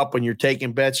it's up when you're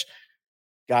taking bets,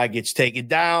 guy gets taken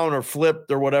down or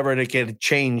flipped or whatever, and it can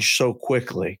change so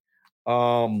quickly.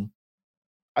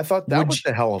 I thought that was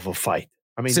a hell of a fight.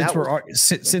 I mean,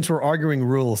 since we're arguing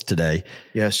rules today,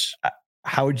 yes.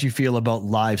 How would you feel about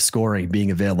live scoring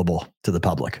being available to the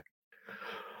public?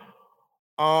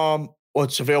 Well,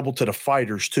 it's available to the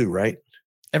fighters too, right?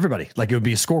 Everybody. Like, it would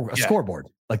be a scoreboard.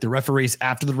 Like, the referees,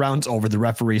 after the round's over, the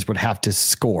referees would have to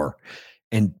score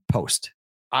and post.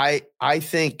 I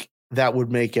think that would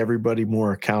make everybody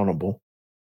more accountable.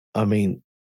 I mean,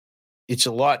 it's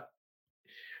a lot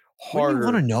harder. Wouldn't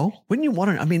you want to know? Wouldn't you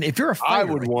want to? I mean, if you're a fighter, I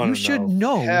would want to know. You should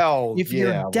know if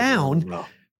you're down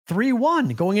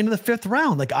 3-1 going into the fifth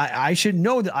round. Like, I should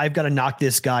know that I've got to knock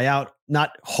this guy out,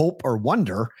 not hope or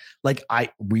wonder. Like,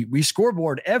 we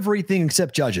scoreboard everything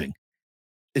except judging.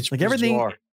 It's like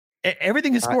bizarre.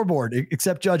 everything is scoreboard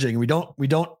except judging. We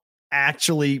don't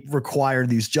actually require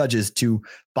these judges to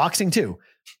boxing too.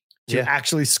 To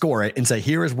actually score it and say,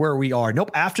 here is where we are.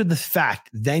 Nope. After the fact,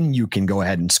 then you can go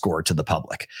ahead and score to the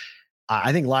public.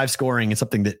 I think live scoring is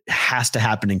something that has to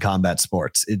happen in combat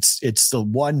sports. It's the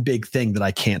one big thing that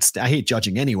I can't I hate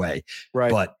judging anyway,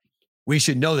 right? But we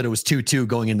should know that it was 2-2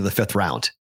 going into the fifth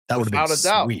round. That would have been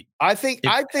sweet. I think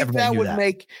that would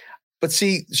make, but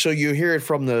see, so you hear it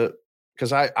from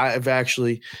because I've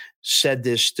actually said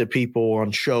this to people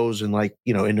on shows and, like,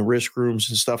 you know, in the risk rooms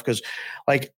and stuff. Cause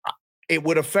like, it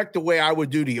would affect the way I would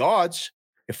do the odds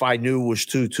if I knew it was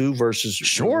 2-2 versus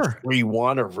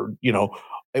 3-1, or, you know,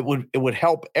 it would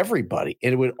help everybody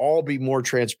and it would all be more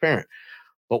transparent.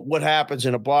 But what happens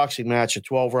in a boxing match, a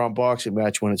 12-round boxing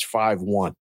match, when it's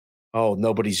 5-1? Oh,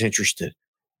 nobody's interested.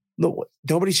 No,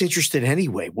 nobody's interested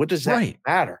anyway. What does that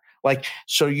matter? Like,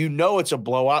 so you know it's a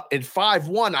blowout. At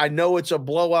 5-1, I know it's a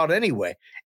blowout anyway.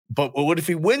 But what if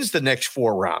he wins the next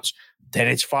 4 rounds? Then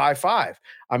it's 5-5.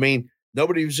 I mean,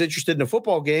 nobody was interested in a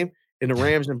football game in the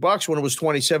Rams and Bucks when it was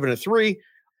 27-3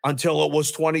 until it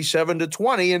was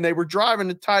 27-20 and they were driving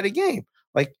to tie the game.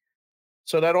 Like,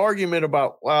 so that argument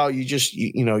about, well, you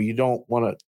don't want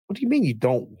to, what do you mean you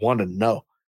don't want to know?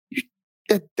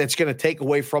 That's going to take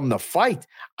away from the fight.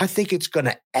 I think it's going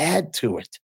to add to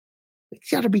it. It's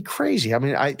got to be crazy. I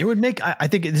mean, I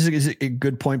think this is a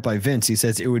good point by Vince. He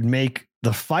says it would make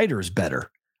the fighters better.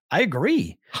 I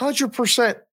agree.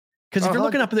 100%. Because if you're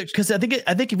looking up, because I think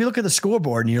if you look at the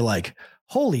scoreboard and you're like,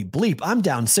 holy bleep, I'm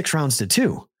down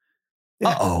 6-2.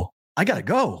 Uh-oh, I got to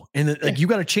go. And you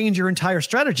got to change your entire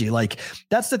strategy. Like,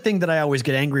 that's the thing that I always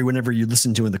get angry whenever you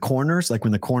listen to in the corners, like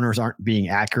when the corners aren't being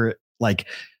accurate. Like,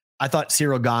 I thought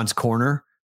Cyril Gahn's corner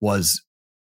was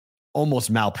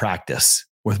almost malpractice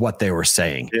with what they were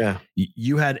saying. Yeah.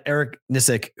 You had Eric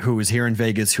Nissick, who is here in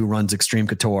Vegas, who runs Extreme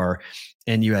Couture.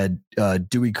 And you had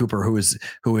Dewey Cooper, who is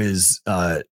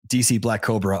DC Black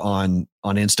Cobra on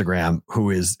Instagram, who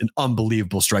is an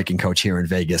unbelievable striking coach here in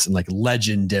Vegas and like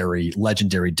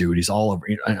legendary dude. He's all over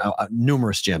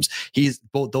numerous gyms.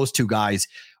 Both those two guys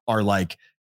are like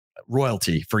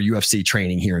royalty for UFC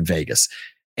training here in Vegas.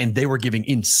 And they were giving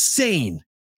insane,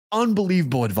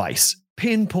 unbelievable advice,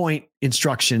 pinpoint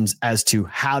instructions as to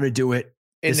how to do it.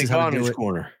 In Ngannou's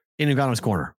corner. In Ngannou's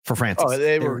corner for Francis. Oh,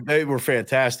 they were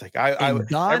fantastic.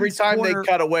 Every time they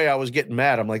cut away, I was getting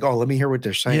mad. I'm like, oh, let me hear what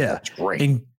they're saying. Yeah. That's great.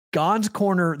 In Gahn's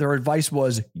corner, their advice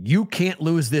was, you can't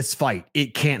lose this fight.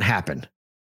 It can't happen.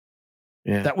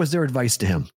 Yeah. That was their advice to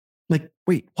him. Like,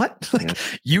 wait, what? Like,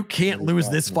 you can't lose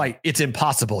this fight. It's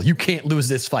impossible. You can't lose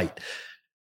this fight.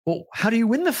 Well, how do you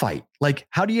win the fight? Like,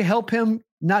 how do you help him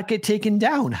not get taken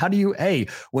down? How do you,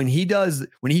 when he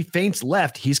feints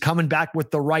left, he's coming back with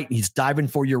the right and he's diving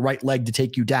for your right leg to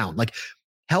take you down. Like,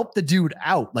 help the dude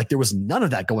out. Like, there was none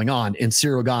of that going on in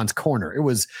Cyril Gahn's corner. It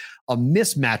was a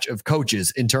mismatch of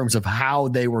coaches in terms of how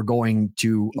they were going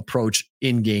to approach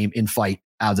in fight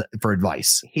for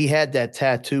advice. He had that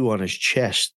tattoo on his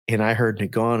chest, and I heard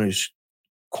Ngannou's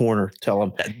corner tell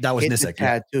him that was Nissick.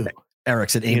 Tattoo.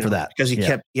 Eric said aim for that.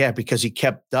 Because he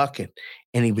kept ducking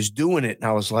and he was doing it. And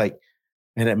I was like,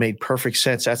 and it made perfect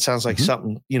sense. That sounds like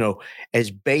something,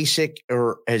 as basic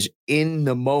or as in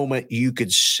the moment you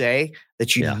could say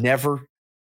that you never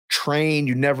trained.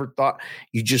 You never thought,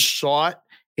 you just saw it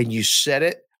and you said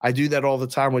it. I do that all the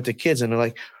time with the kids, and they're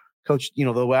like, Coach,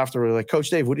 they'll after they're like,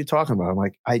 Coach Dave, what are you talking about? I'm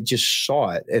like, I just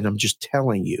saw it and I'm just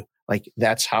telling you, like,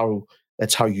 that's how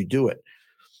you do it. It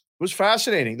was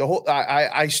fascinating. The whole,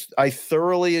 I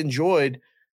thoroughly enjoyed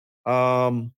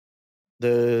the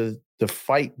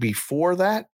fight before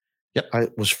that. Yep.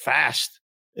 It was fast.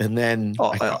 And then a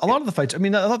lot of the fights. I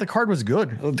mean, I thought the card was good.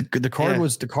 The card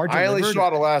was the card. I only saw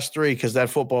the last 3 because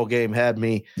that football game had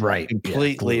me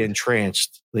completely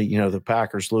entranced. The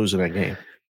Packers losing that game.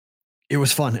 It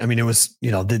was fun. I mean, it was,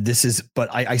 but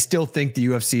I still think the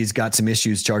UFC's got some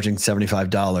issues charging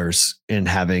 $75 and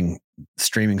having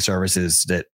streaming services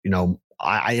that,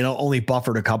 I only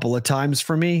buffered a couple of times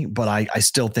for me, but I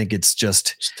still think it's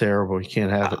terrible. You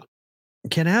can't have it.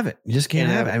 Can't have it. You just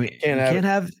can't have it. I mean, you can't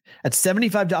have at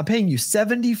 $75. I'm paying you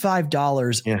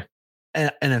 $75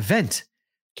 an event.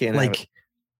 Can't have it.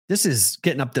 This is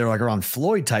getting up there like around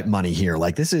Floyd type money here.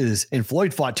 Like and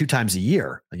Floyd fought 2 times a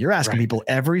year. Like you're asking people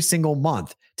every single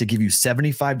month to give you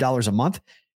 $75 a month.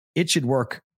 It should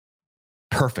work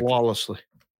perfectly.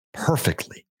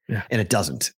 Yeah. And it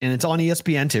doesn't. And it's on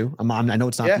ESPN too. I know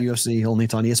it's not the UFC only,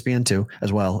 it's on ESPN too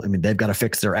as well. I mean, they've got to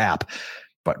fix their app.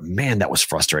 But man, that was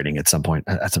frustrating at some point.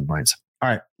 At some points. All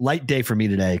right, light day for me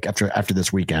today after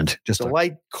this weekend. Just a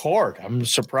light card. I'm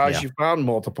surprised you found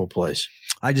multiple plays.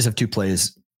 I just have 2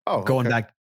 plays. Oh, going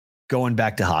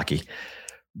back to hockey.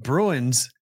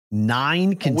 Bruins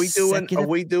 9 consecutive. Are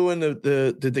we doing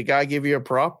the? Did the guy give you a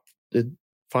prop? Did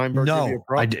Feinberg give you a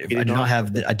prop? I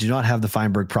do not have the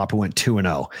Feinberg prop who went 2-0.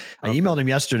 Okay. I emailed him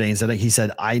yesterday and he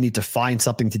said I need to find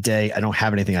something today. I don't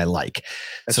have anything I like.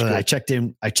 So I checked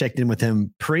in with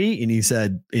him and he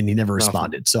said, and he never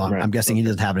responded. So I'm guessing he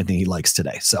doesn't have anything he likes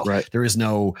today. So there is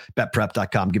no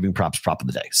betprep.com giving props prop of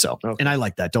the day. So, and I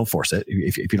like that. Don't force it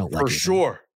if you don't like it. For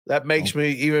sure. That makes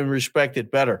me even respect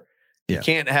it better. You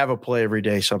can't have a play every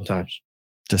day sometimes.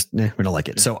 We don't like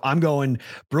it. So I'm going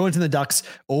Bruins and the Ducks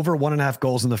over 1.5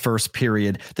 goals in the first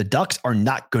period. The Ducks are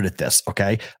not good at this.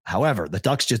 Okay. However, the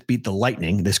Ducks just beat the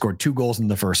Lightning. They scored 2 goals in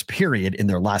the first period in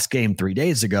their last game 3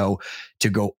 days ago to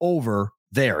go over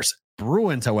theirs.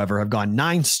 Bruins, however, have gone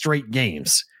 9 straight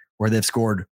games where they've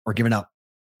scored or given up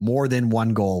more than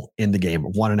 1 goal in the game.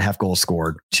 1.5 goals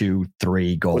scored,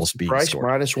 2-3 goals What's the being price? scored.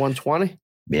 Minus 120?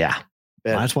 Yeah.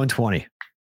 Bet minus 120.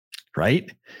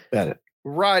 Right? Bet it.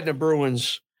 Riding the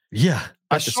Bruins. Yeah.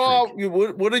 I saw you.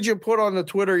 What did you put on the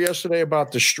Twitter yesterday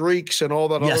about the streaks and all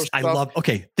that other stuff? I love.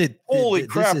 Okay. Holy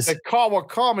crap. The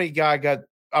Kawakami guy got,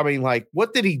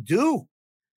 what did he do?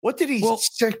 What did he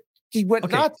say? He went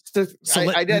nuts.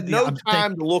 I had no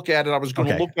time to look at it. I was going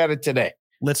to look at it today.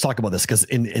 Let's talk about this because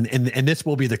and this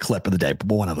will be the clip of the day,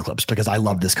 one of the clips, because I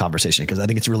love this conversation because I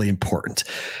think it's really important.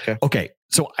 Okay.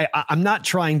 So I'm not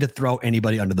trying to throw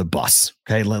anybody under the bus.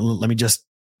 Okay. Let me just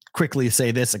quickly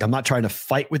say this. Like, I'm not trying to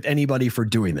fight with anybody for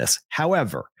doing this.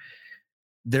 However,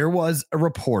 there was a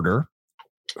reporter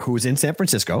who was in San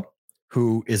Francisco,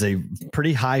 who is a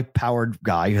pretty high powered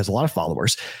guy who has a lot of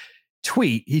followers.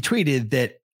 He tweeted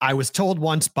that I was told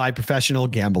once by professional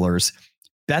gamblers,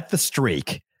 bet the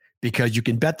streak because you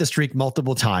can bet the streak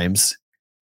multiple times,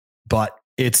 but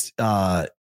it's,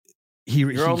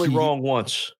 you're only wrong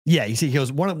once. Yeah. He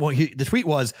goes, the tweet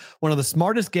was one of the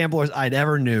smartest gamblers I'd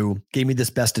ever knew gave me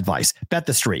this best advice. Bet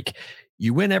the streak.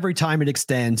 You win every time it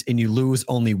extends and you lose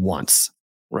only once.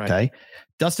 Right. Okay.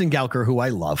 Dustin Galker, who I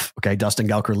love. Okay. Dustin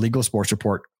Galker, Legal Sports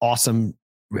Report. Awesome.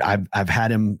 I've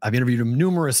interviewed him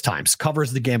numerous times,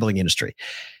 covers the gambling industry.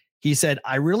 He said,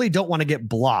 I really don't want to get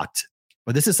blocked,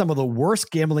 but this is some of the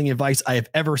worst gambling advice I have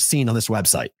ever seen on this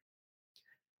website.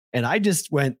 And I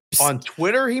just went on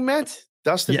Twitter. He meant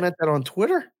Dustin meant that on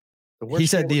Twitter. He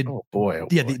said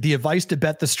the advice to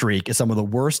bet the streak is some of the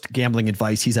worst gambling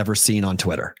advice he's ever seen on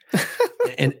Twitter.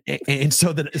 and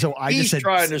so I he's just said,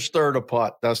 trying to stir the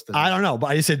pot, Dustin. I don't know,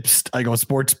 but I said, I go,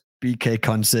 Sports BK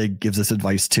Kunsig gives us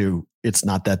advice too. It's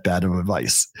not that bad of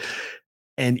advice.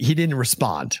 And he didn't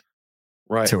respond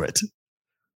to it.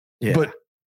 Yeah. But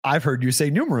I've heard you say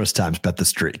numerous times, bet the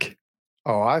streak.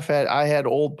 Oh, I had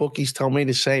old bookies tell me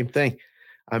the same thing.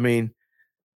 I mean,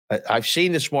 I've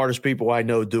seen the smartest people I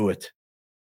know do it,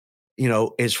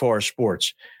 as far as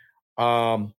sports.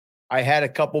 I had a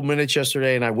couple minutes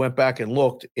yesterday and I went back and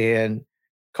looked, and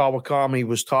Kawakami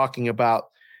was talking about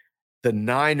the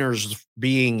Niners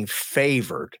being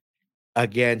favored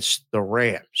against the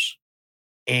Rams.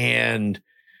 And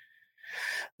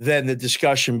then the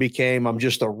discussion became, I'm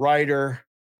just a writer.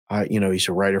 He's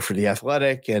a writer for The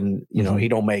Athletic, and, he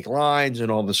don't make lines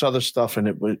and all this other stuff.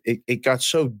 And it got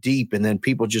so deep. And then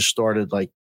people just started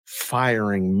like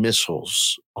firing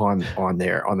missiles on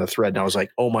the thread. And I was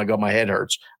like, oh my God, my head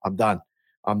hurts. I'm done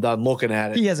looking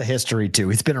at it. He has a history too.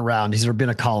 He's been around. He's been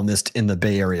a columnist in the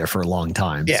Bay Area for a long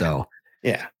time.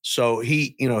 Yeah. So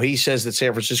he says that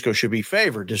San Francisco should be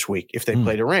favored this week if they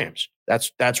play the Rams.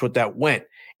 That's what that went.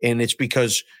 And it's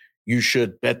because you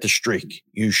should bet the streak.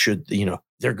 You should,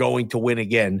 they're going to win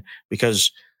again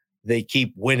because they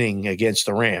keep winning against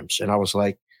the Rams. And I was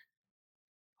like,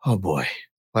 oh boy,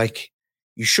 like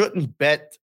you shouldn't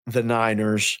bet the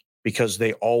Niners because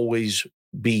they always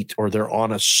beat or they're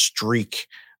on a streak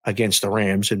against the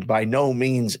Rams. And by no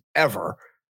means ever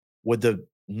would the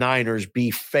Niners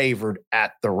be favored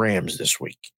at the Rams this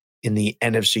week in the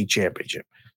NFC Championship.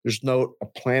 There's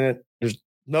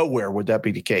nowhere would that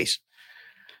be the case.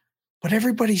 But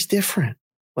everybody's different.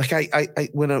 Like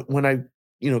when I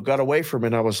got away from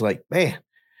it, I was like, man,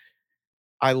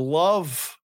 I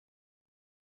love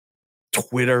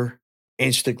Twitter,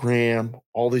 Instagram,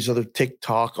 all these other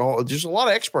TikTok. There's a lot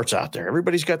of experts out there.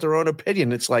 Everybody's got their own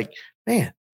opinion. It's like,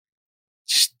 man,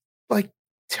 just like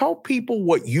tell people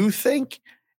what you think,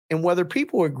 and whether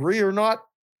people agree or not,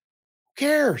 who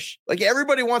cares? Like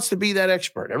everybody wants to be that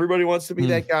expert. Everybody wants to be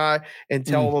that guy and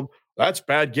tell them that's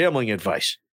bad gambling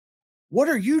advice. What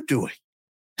are you doing?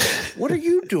 What are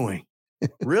you doing?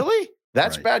 Really?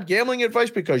 That's right. Bad gambling advice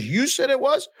because you said it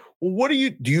was? Well,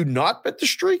 do you not bet the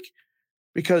streak?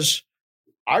 Because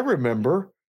I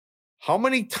remember how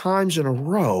many times in a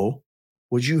row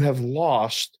would you have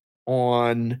lost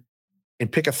and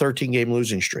pick a 13-game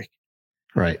losing streak?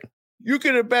 Right. You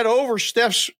could have bet over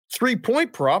Steph's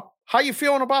 3-point prop. How you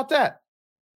feeling about that?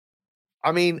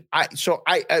 I mean,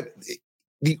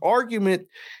 the argument,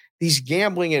 these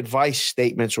gambling advice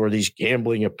statements or these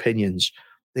gambling opinions,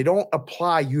 they don't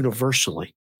apply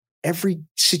universally. Every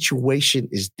situation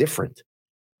is different.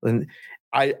 And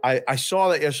I saw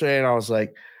that yesterday and I was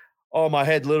like, oh, my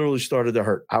head literally started to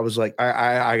hurt. I was like,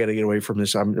 I got to get away from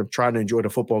this. I'm trying to enjoy the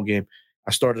football game.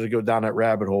 I started to go down that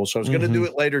rabbit hole. So I was going to do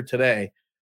it later today.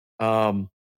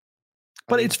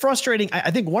 But it's frustrating.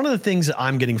 I think one of the things that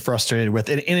I'm getting frustrated with,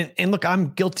 and look, I'm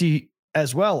guilty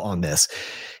as well on this,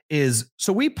 is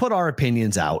so we put our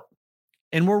opinions out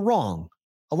and we're wrong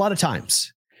a lot of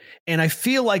times. And I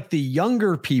feel like the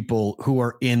younger people who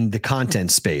are in the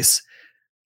content space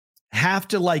have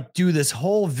to like do this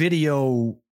whole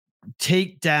video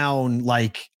takedown.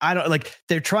 Like,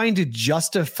 they're trying to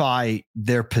justify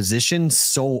their position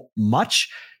so much.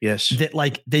 Yes. That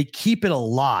like they keep it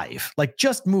alive. Like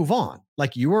just move on.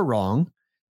 Like you were wrong.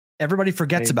 Everybody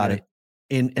forgets about it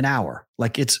in an hour.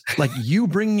 Like it's like you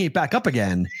bringing it back up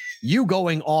again, you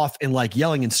going off and like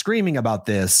yelling and screaming about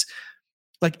this.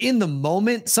 Like in the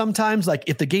moment, sometimes like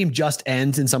if the game just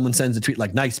ends and someone sends a tweet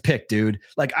like, nice pick, dude,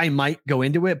 like I might go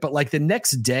into it. But like the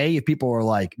next day, if people are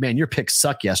like, man, your picks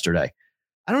suck yesterday,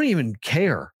 I don't even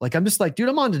care. Like, I'm just like, dude,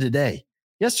 I'm on to today.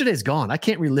 Yesterday's gone. I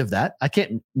can't relive that. I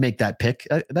can't make that pick.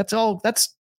 That's all.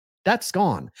 That's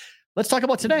gone. Let's talk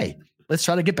about today. Let's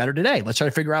try to get better today. Let's try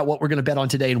to figure out what we're going to bet on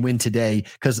today and win today,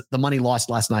 because the money lost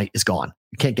last night is gone.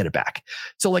 You can't get it back.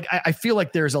 So like, I feel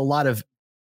like there's a lot of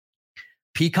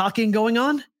peacocking going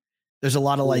on. There's a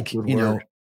lot of like,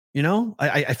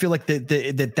 I feel like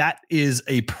that is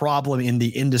a problem in the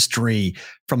industry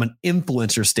from an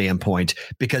influencer standpoint,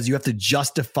 because you have to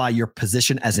justify your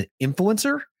position as an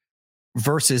influencer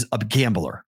versus a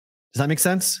gambler. Does that make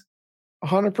sense?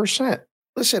 100%.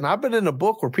 Listen, I've been in a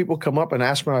book where people come up and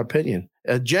ask my opinion,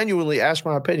 genuinely ask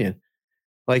my opinion.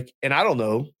 Like, and I don't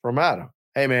know from Adam.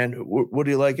 Hey man, what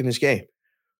do you like in this game?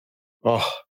 Oh,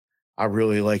 I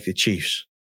really like the Chiefs.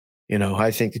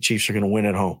 I think the Chiefs are going to win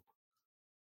at home.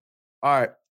 All right.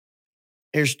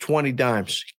 Here's 20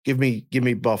 dimes. Give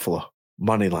me Buffalo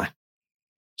money line.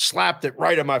 Slapped it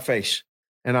right in my face.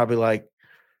 And I'll be like,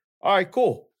 all right,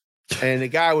 cool. And the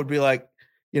guy would be like,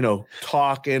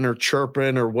 talking or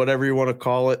chirping or whatever you want to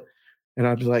call it. And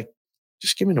I'd be like,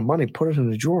 just give me the money, put it in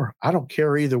the drawer. I don't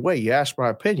care either way. You ask my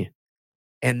opinion.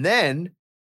 And then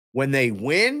when they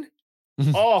win,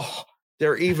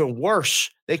 they're even worse.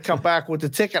 They come back with the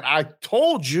ticket. I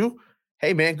told you,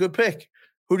 hey man, good pick.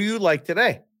 Who do you like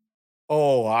today?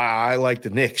 Oh, I like the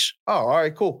Knicks. Oh, all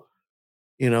right, cool.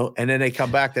 And then they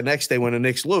come back the next day when the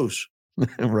Knicks lose.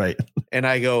 Right. And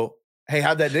I go, hey,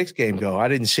 how'd that Knicks game go? I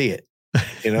didn't see it.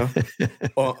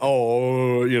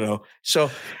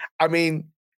 So, I mean,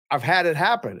 I've had it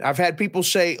happen. I've had people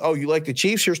say, oh, you like the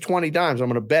Chiefs? Here's 20 dimes. I'm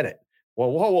going to bet it.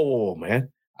 Well, whoa, man.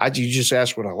 You just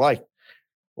asked what I like.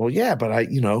 Well, yeah, but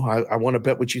I want to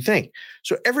bet what you think.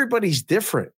 So everybody's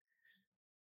different.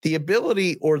 The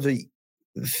ability or the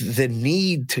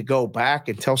need to go back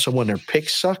and tell someone their pick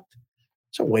sucked,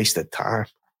 it's a waste of time.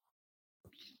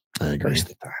 I agree. Waste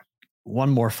of time.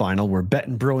 One more final. We're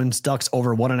betting Bruins, Ducks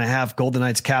over 1.5. Golden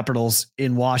Knights, Capitals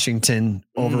in Washington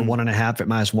over 1.5 at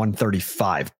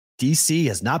 -135. DC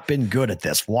has not been good at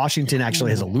this. Washington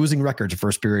actually has a losing record to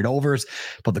first period overs,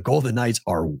 but the Golden Knights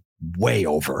are way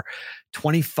over.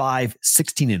 25,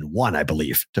 16-1, I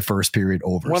believe, to first period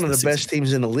overs. One of the best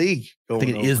teams in the league. I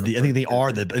think it is. I think they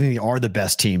are the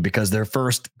best team because their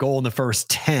first goal in the first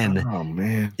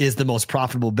 10 is the most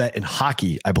profitable bet in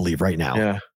hockey, I believe, right now.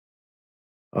 Yeah.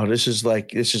 Oh, this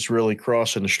is really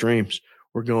crossing the streams.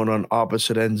 We're going on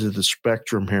opposite ends of the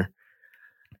spectrum here.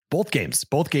 Both games.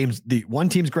 The one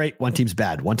team's great, one team's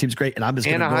bad. One team's great, and I'm just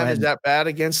going to go ahead. Is that bad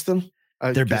against them?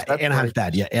 They're bad. Anaheim's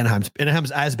bad. Yeah,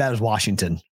 Anaheim's as bad as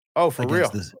Washington. Oh, for real?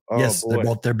 Yes,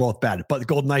 boy. They're both bad. But the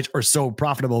Golden Knights are so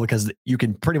profitable because you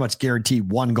can pretty much guarantee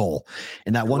one goal,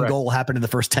 and that one goal will happen in the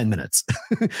first 10 minutes.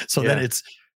 So then it's,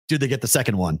 do they get the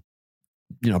second one?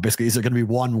 Basically, is it going to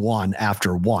be 1-1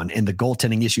 after one? And the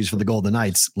goaltending issues for the Golden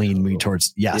Knights lean me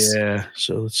towards yes. Yeah.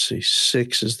 So let's see.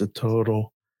 6 is the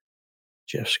total.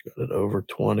 Jeff's got it over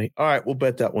 20. All right, we'll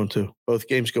bet that one too. Both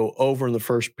games go over in the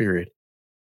first period.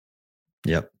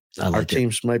 Yep. Our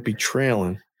teams might be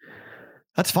trailing.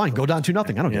 That's fine. Go down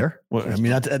 2-0. I don't care. Well, I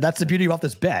mean, that's the beauty about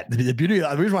this bet. The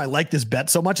reason why I like this bet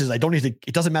so much is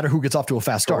it doesn't matter who gets off to a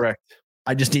fast start. Correct.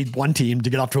 I just need one team to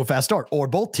get off to a fast start or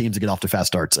both teams to get off to fast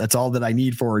starts. That's all that I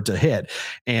need for it to hit.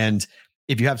 And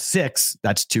if you have 6,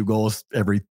 that's 2 goals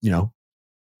every,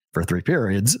 for 3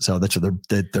 periods. So that's what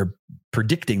they're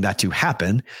predicting that to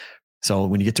happen. So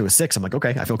when you get to a 6, I'm like, okay,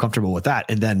 I feel comfortable with that.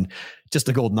 And then just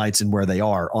the Golden Knights and where they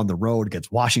are on the road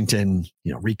against Washington,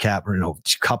 recap,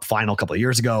 cup final a couple of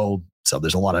years ago. So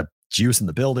there's a lot of juice in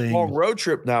the building. Long road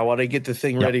trip now while they get the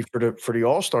thing ready for the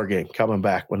All-Star game coming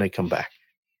back when they come back.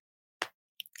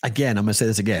 Again, I'm going to say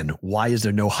this again. Why is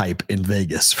there no hype in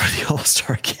Vegas for the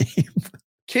All-Star game?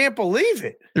 Can't believe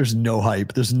it. There's no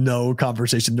hype. There's no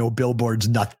conversation, no billboards,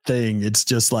 nothing. It's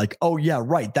just like, oh yeah,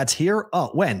 right. That's here. Oh,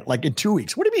 when? Like in 2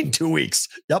 weeks. What do you mean 2 weeks?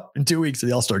 Yep. In 2 weeks,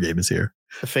 the All-Star game is here.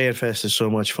 The Fan Fest is so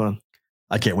much fun.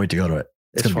 I can't wait to go to it.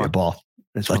 It's going to be a ball.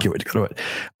 I can't wait to go to it.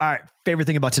 All right. Favorite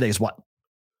thing about today is what?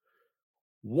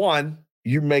 One,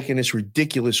 you're making this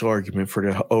ridiculous argument for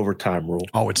the overtime rule.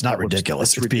 Oh, it's not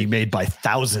ridiculous. It's being made by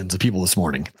thousands of people this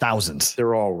morning. Thousands.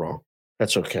 They're all wrong.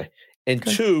 That's okay. And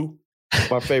 2,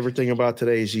 my favorite thing about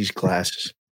today is these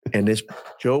glasses and this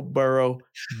Joe Burrow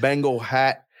Bengal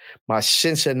hat. My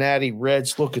Cincinnati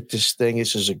Reds. Look at this thing.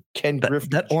 This is a Ken Griffey.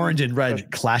 That orange and red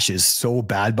clashes so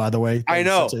bad, by the way. I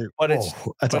know,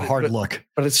 that's a hard look.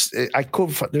 But I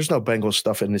couldn't find. There's no Bengals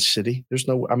stuff in this city. There's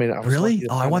no. I mean, really?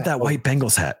 Oh, I want that white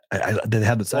Bengals hat. They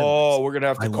have the side. Oh, we're gonna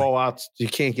have to call out. You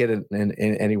can't get it in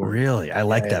anywhere. Really? I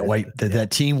like that white.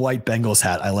 That team white Bengals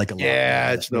hat. I like a lot.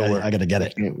 Yeah, it's nowhere. I got to get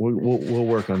it. We'll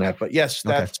work on that. But yes,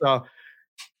 that's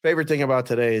favorite thing about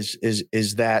today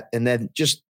is that, and then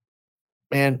just.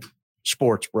 Man,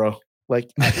 sports, bro.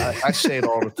 Like I say it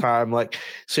all the time. Like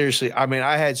seriously, I mean,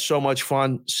 I had so much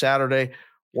fun Saturday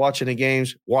watching the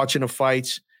games, watching the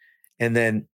fights, and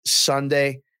then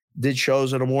Sunday did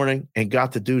shows in the morning and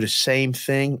got to do the same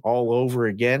thing all over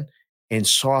again and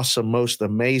saw some most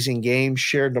amazing games,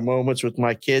 shared the moments with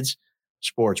my kids.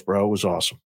 Sports, bro, was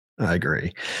awesome. I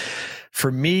agree.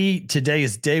 For me, today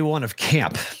is day 1 of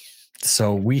camp.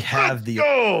 So we have the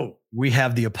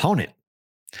opponent.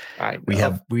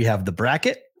 We have the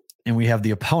bracket and we have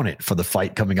the opponent for the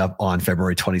fight coming up on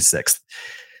February 26th.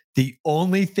 The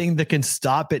only thing that can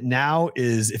stop it now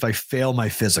is if I fail my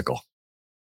physical.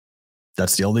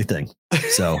 That's the only thing.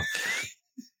 So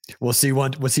we'll see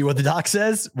what the doc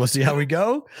says. We'll see how we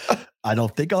go. I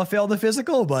don't think I'll fail the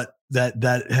physical, but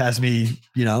that has me,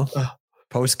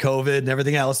 post COVID and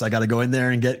everything else. I got to go in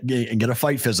there and get a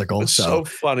fight physical. It's so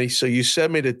funny. So you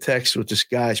sent me the text with this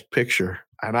guy's picture.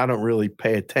 And I don't really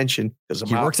pay attention because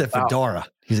he works at Fedora.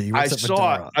 I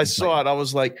saw it. I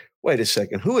was like, wait a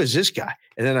second, who is this guy?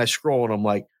 And then I scroll and I'm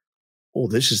like, oh,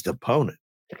 this is the opponent.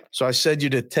 So I sent you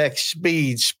the text,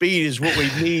 speed is what we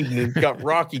need. And it got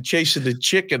Rocky chasing the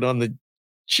chicken on the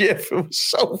GIF. It was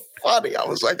so funny. I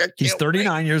was like, he's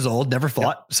 39 years old, never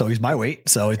fought. So he's my weight.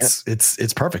 So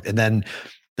it's perfect. And then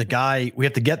the guy, we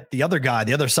have to get the other guy,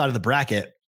 the other side of the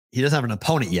bracket. He doesn't have an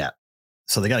opponent yet.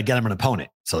 So they got to get him an opponent.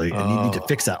 So you need to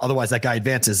fix that. Otherwise, that guy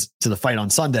advances to the fight on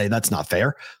Sunday. That's not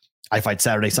fair. I fight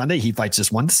Saturday, Sunday. He fights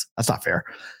just once. That's not fair.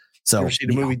 So you ever see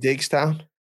the movie Digstown?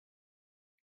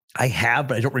 I have,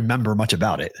 but I don't remember much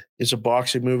about it. It's a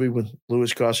boxing movie with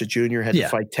Louis Gossett Jr. had to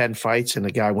fight 10 fights, and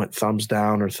the guy went thumbs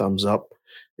down or thumbs up.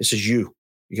 This is you.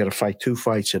 You got to fight 2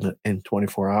 fights in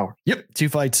 24 hours. Yep, 2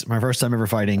 fights. My first time ever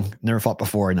fighting. Never fought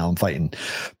before, and now I'm fighting.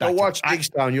 Go watch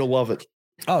Digstown. You'll love it.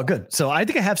 Oh, good. So I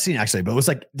think I have seen actually, but it was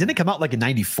like, didn't it come out like in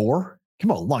 94?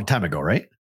 Came out a long time ago, right?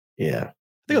 Yeah.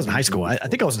 I think I was in high school. I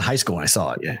think I was in high school when I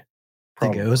saw it. Yeah. I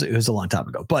think it was a long time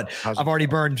ago, but I've already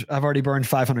burned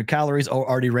 500 calories.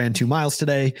 Already ran 2 miles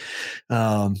today.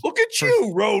 Look at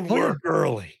you, road work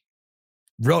early.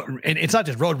 And it's not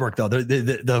just road work though.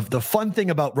 The fun thing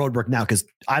about road work now, because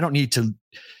I don't need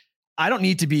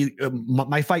to be.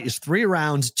 My fight is 3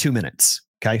 rounds, 2 minutes.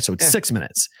 Okay, so it's 6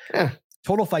 minutes. Yeah.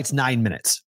 Total fight's 9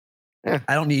 minutes. Yeah.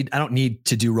 I don't need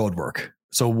to do road work.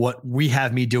 So what we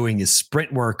have me doing is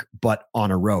sprint work, but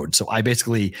on a road. So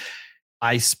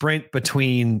I sprint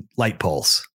between light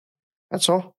poles. That's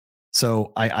all.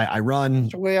 So I run.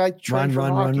 That's the way I train for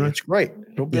hockey. It's great.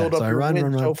 You'll build up your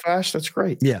wind so fast. That's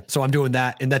great. Yeah. So I'm doing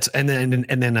that, and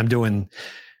then I'm doing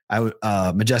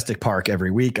Majestic Park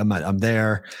every week. I'm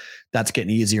there. That's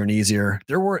getting easier and easier.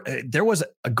 There was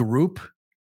a group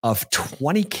of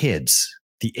 20 kids,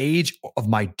 the age of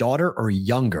my daughter or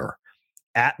younger,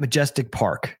 at Majestic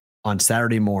Park on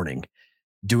Saturday morning,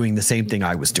 doing the same thing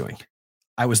I was doing.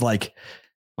 I was like,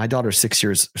 my daughter's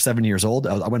 7 years old.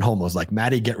 I went home. I was like,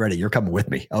 Maddie, get ready. You're coming with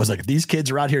me. I was like, if these kids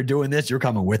are out here doing this, you're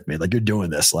coming with me. Like, you're doing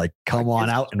this. Like, come on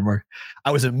out. And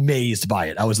I was amazed by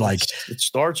it. I was like, it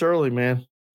starts early, man.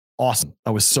 Awesome.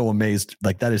 I was so amazed.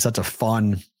 Like, that is such a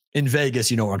fun. In Vegas,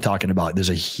 you know what I'm talking about. There's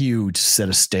a huge set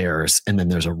of stairs, and then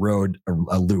there's a road,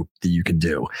 a loop that you can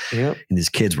do. Yep. And these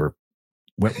kids were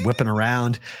whipping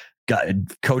around. Got a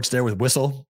coach there with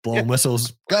whistle, blowing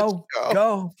whistles. Go.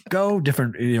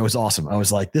 Different. It was awesome. I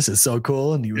was like, this is so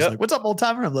cool. And he was like, what's up, old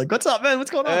timer? I'm like, what's up, man?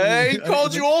 What's going on? Hey, he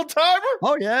called you old timer?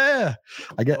 Oh, yeah.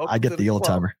 I get the old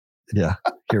timer. Yeah.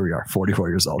 Here we are, 44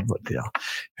 years old. But yeah,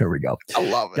 here we go. I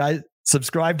love it. Guys,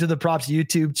 subscribe to the Props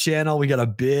YouTube channel. We got a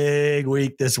big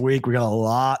week this week. We got a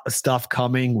lot of stuff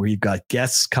coming. We've got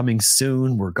guests coming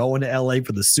soon. We're going to LA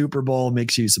for the Super Bowl.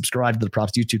 Make sure you subscribe to the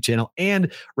Props YouTube channel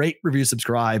and rate, review,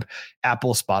 subscribe,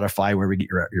 Apple, Spotify, where we get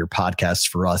your podcasts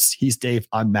for us. He's Dave.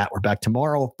 I'm Matt. We're back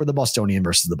tomorrow for the Bostonian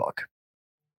versus the Buck.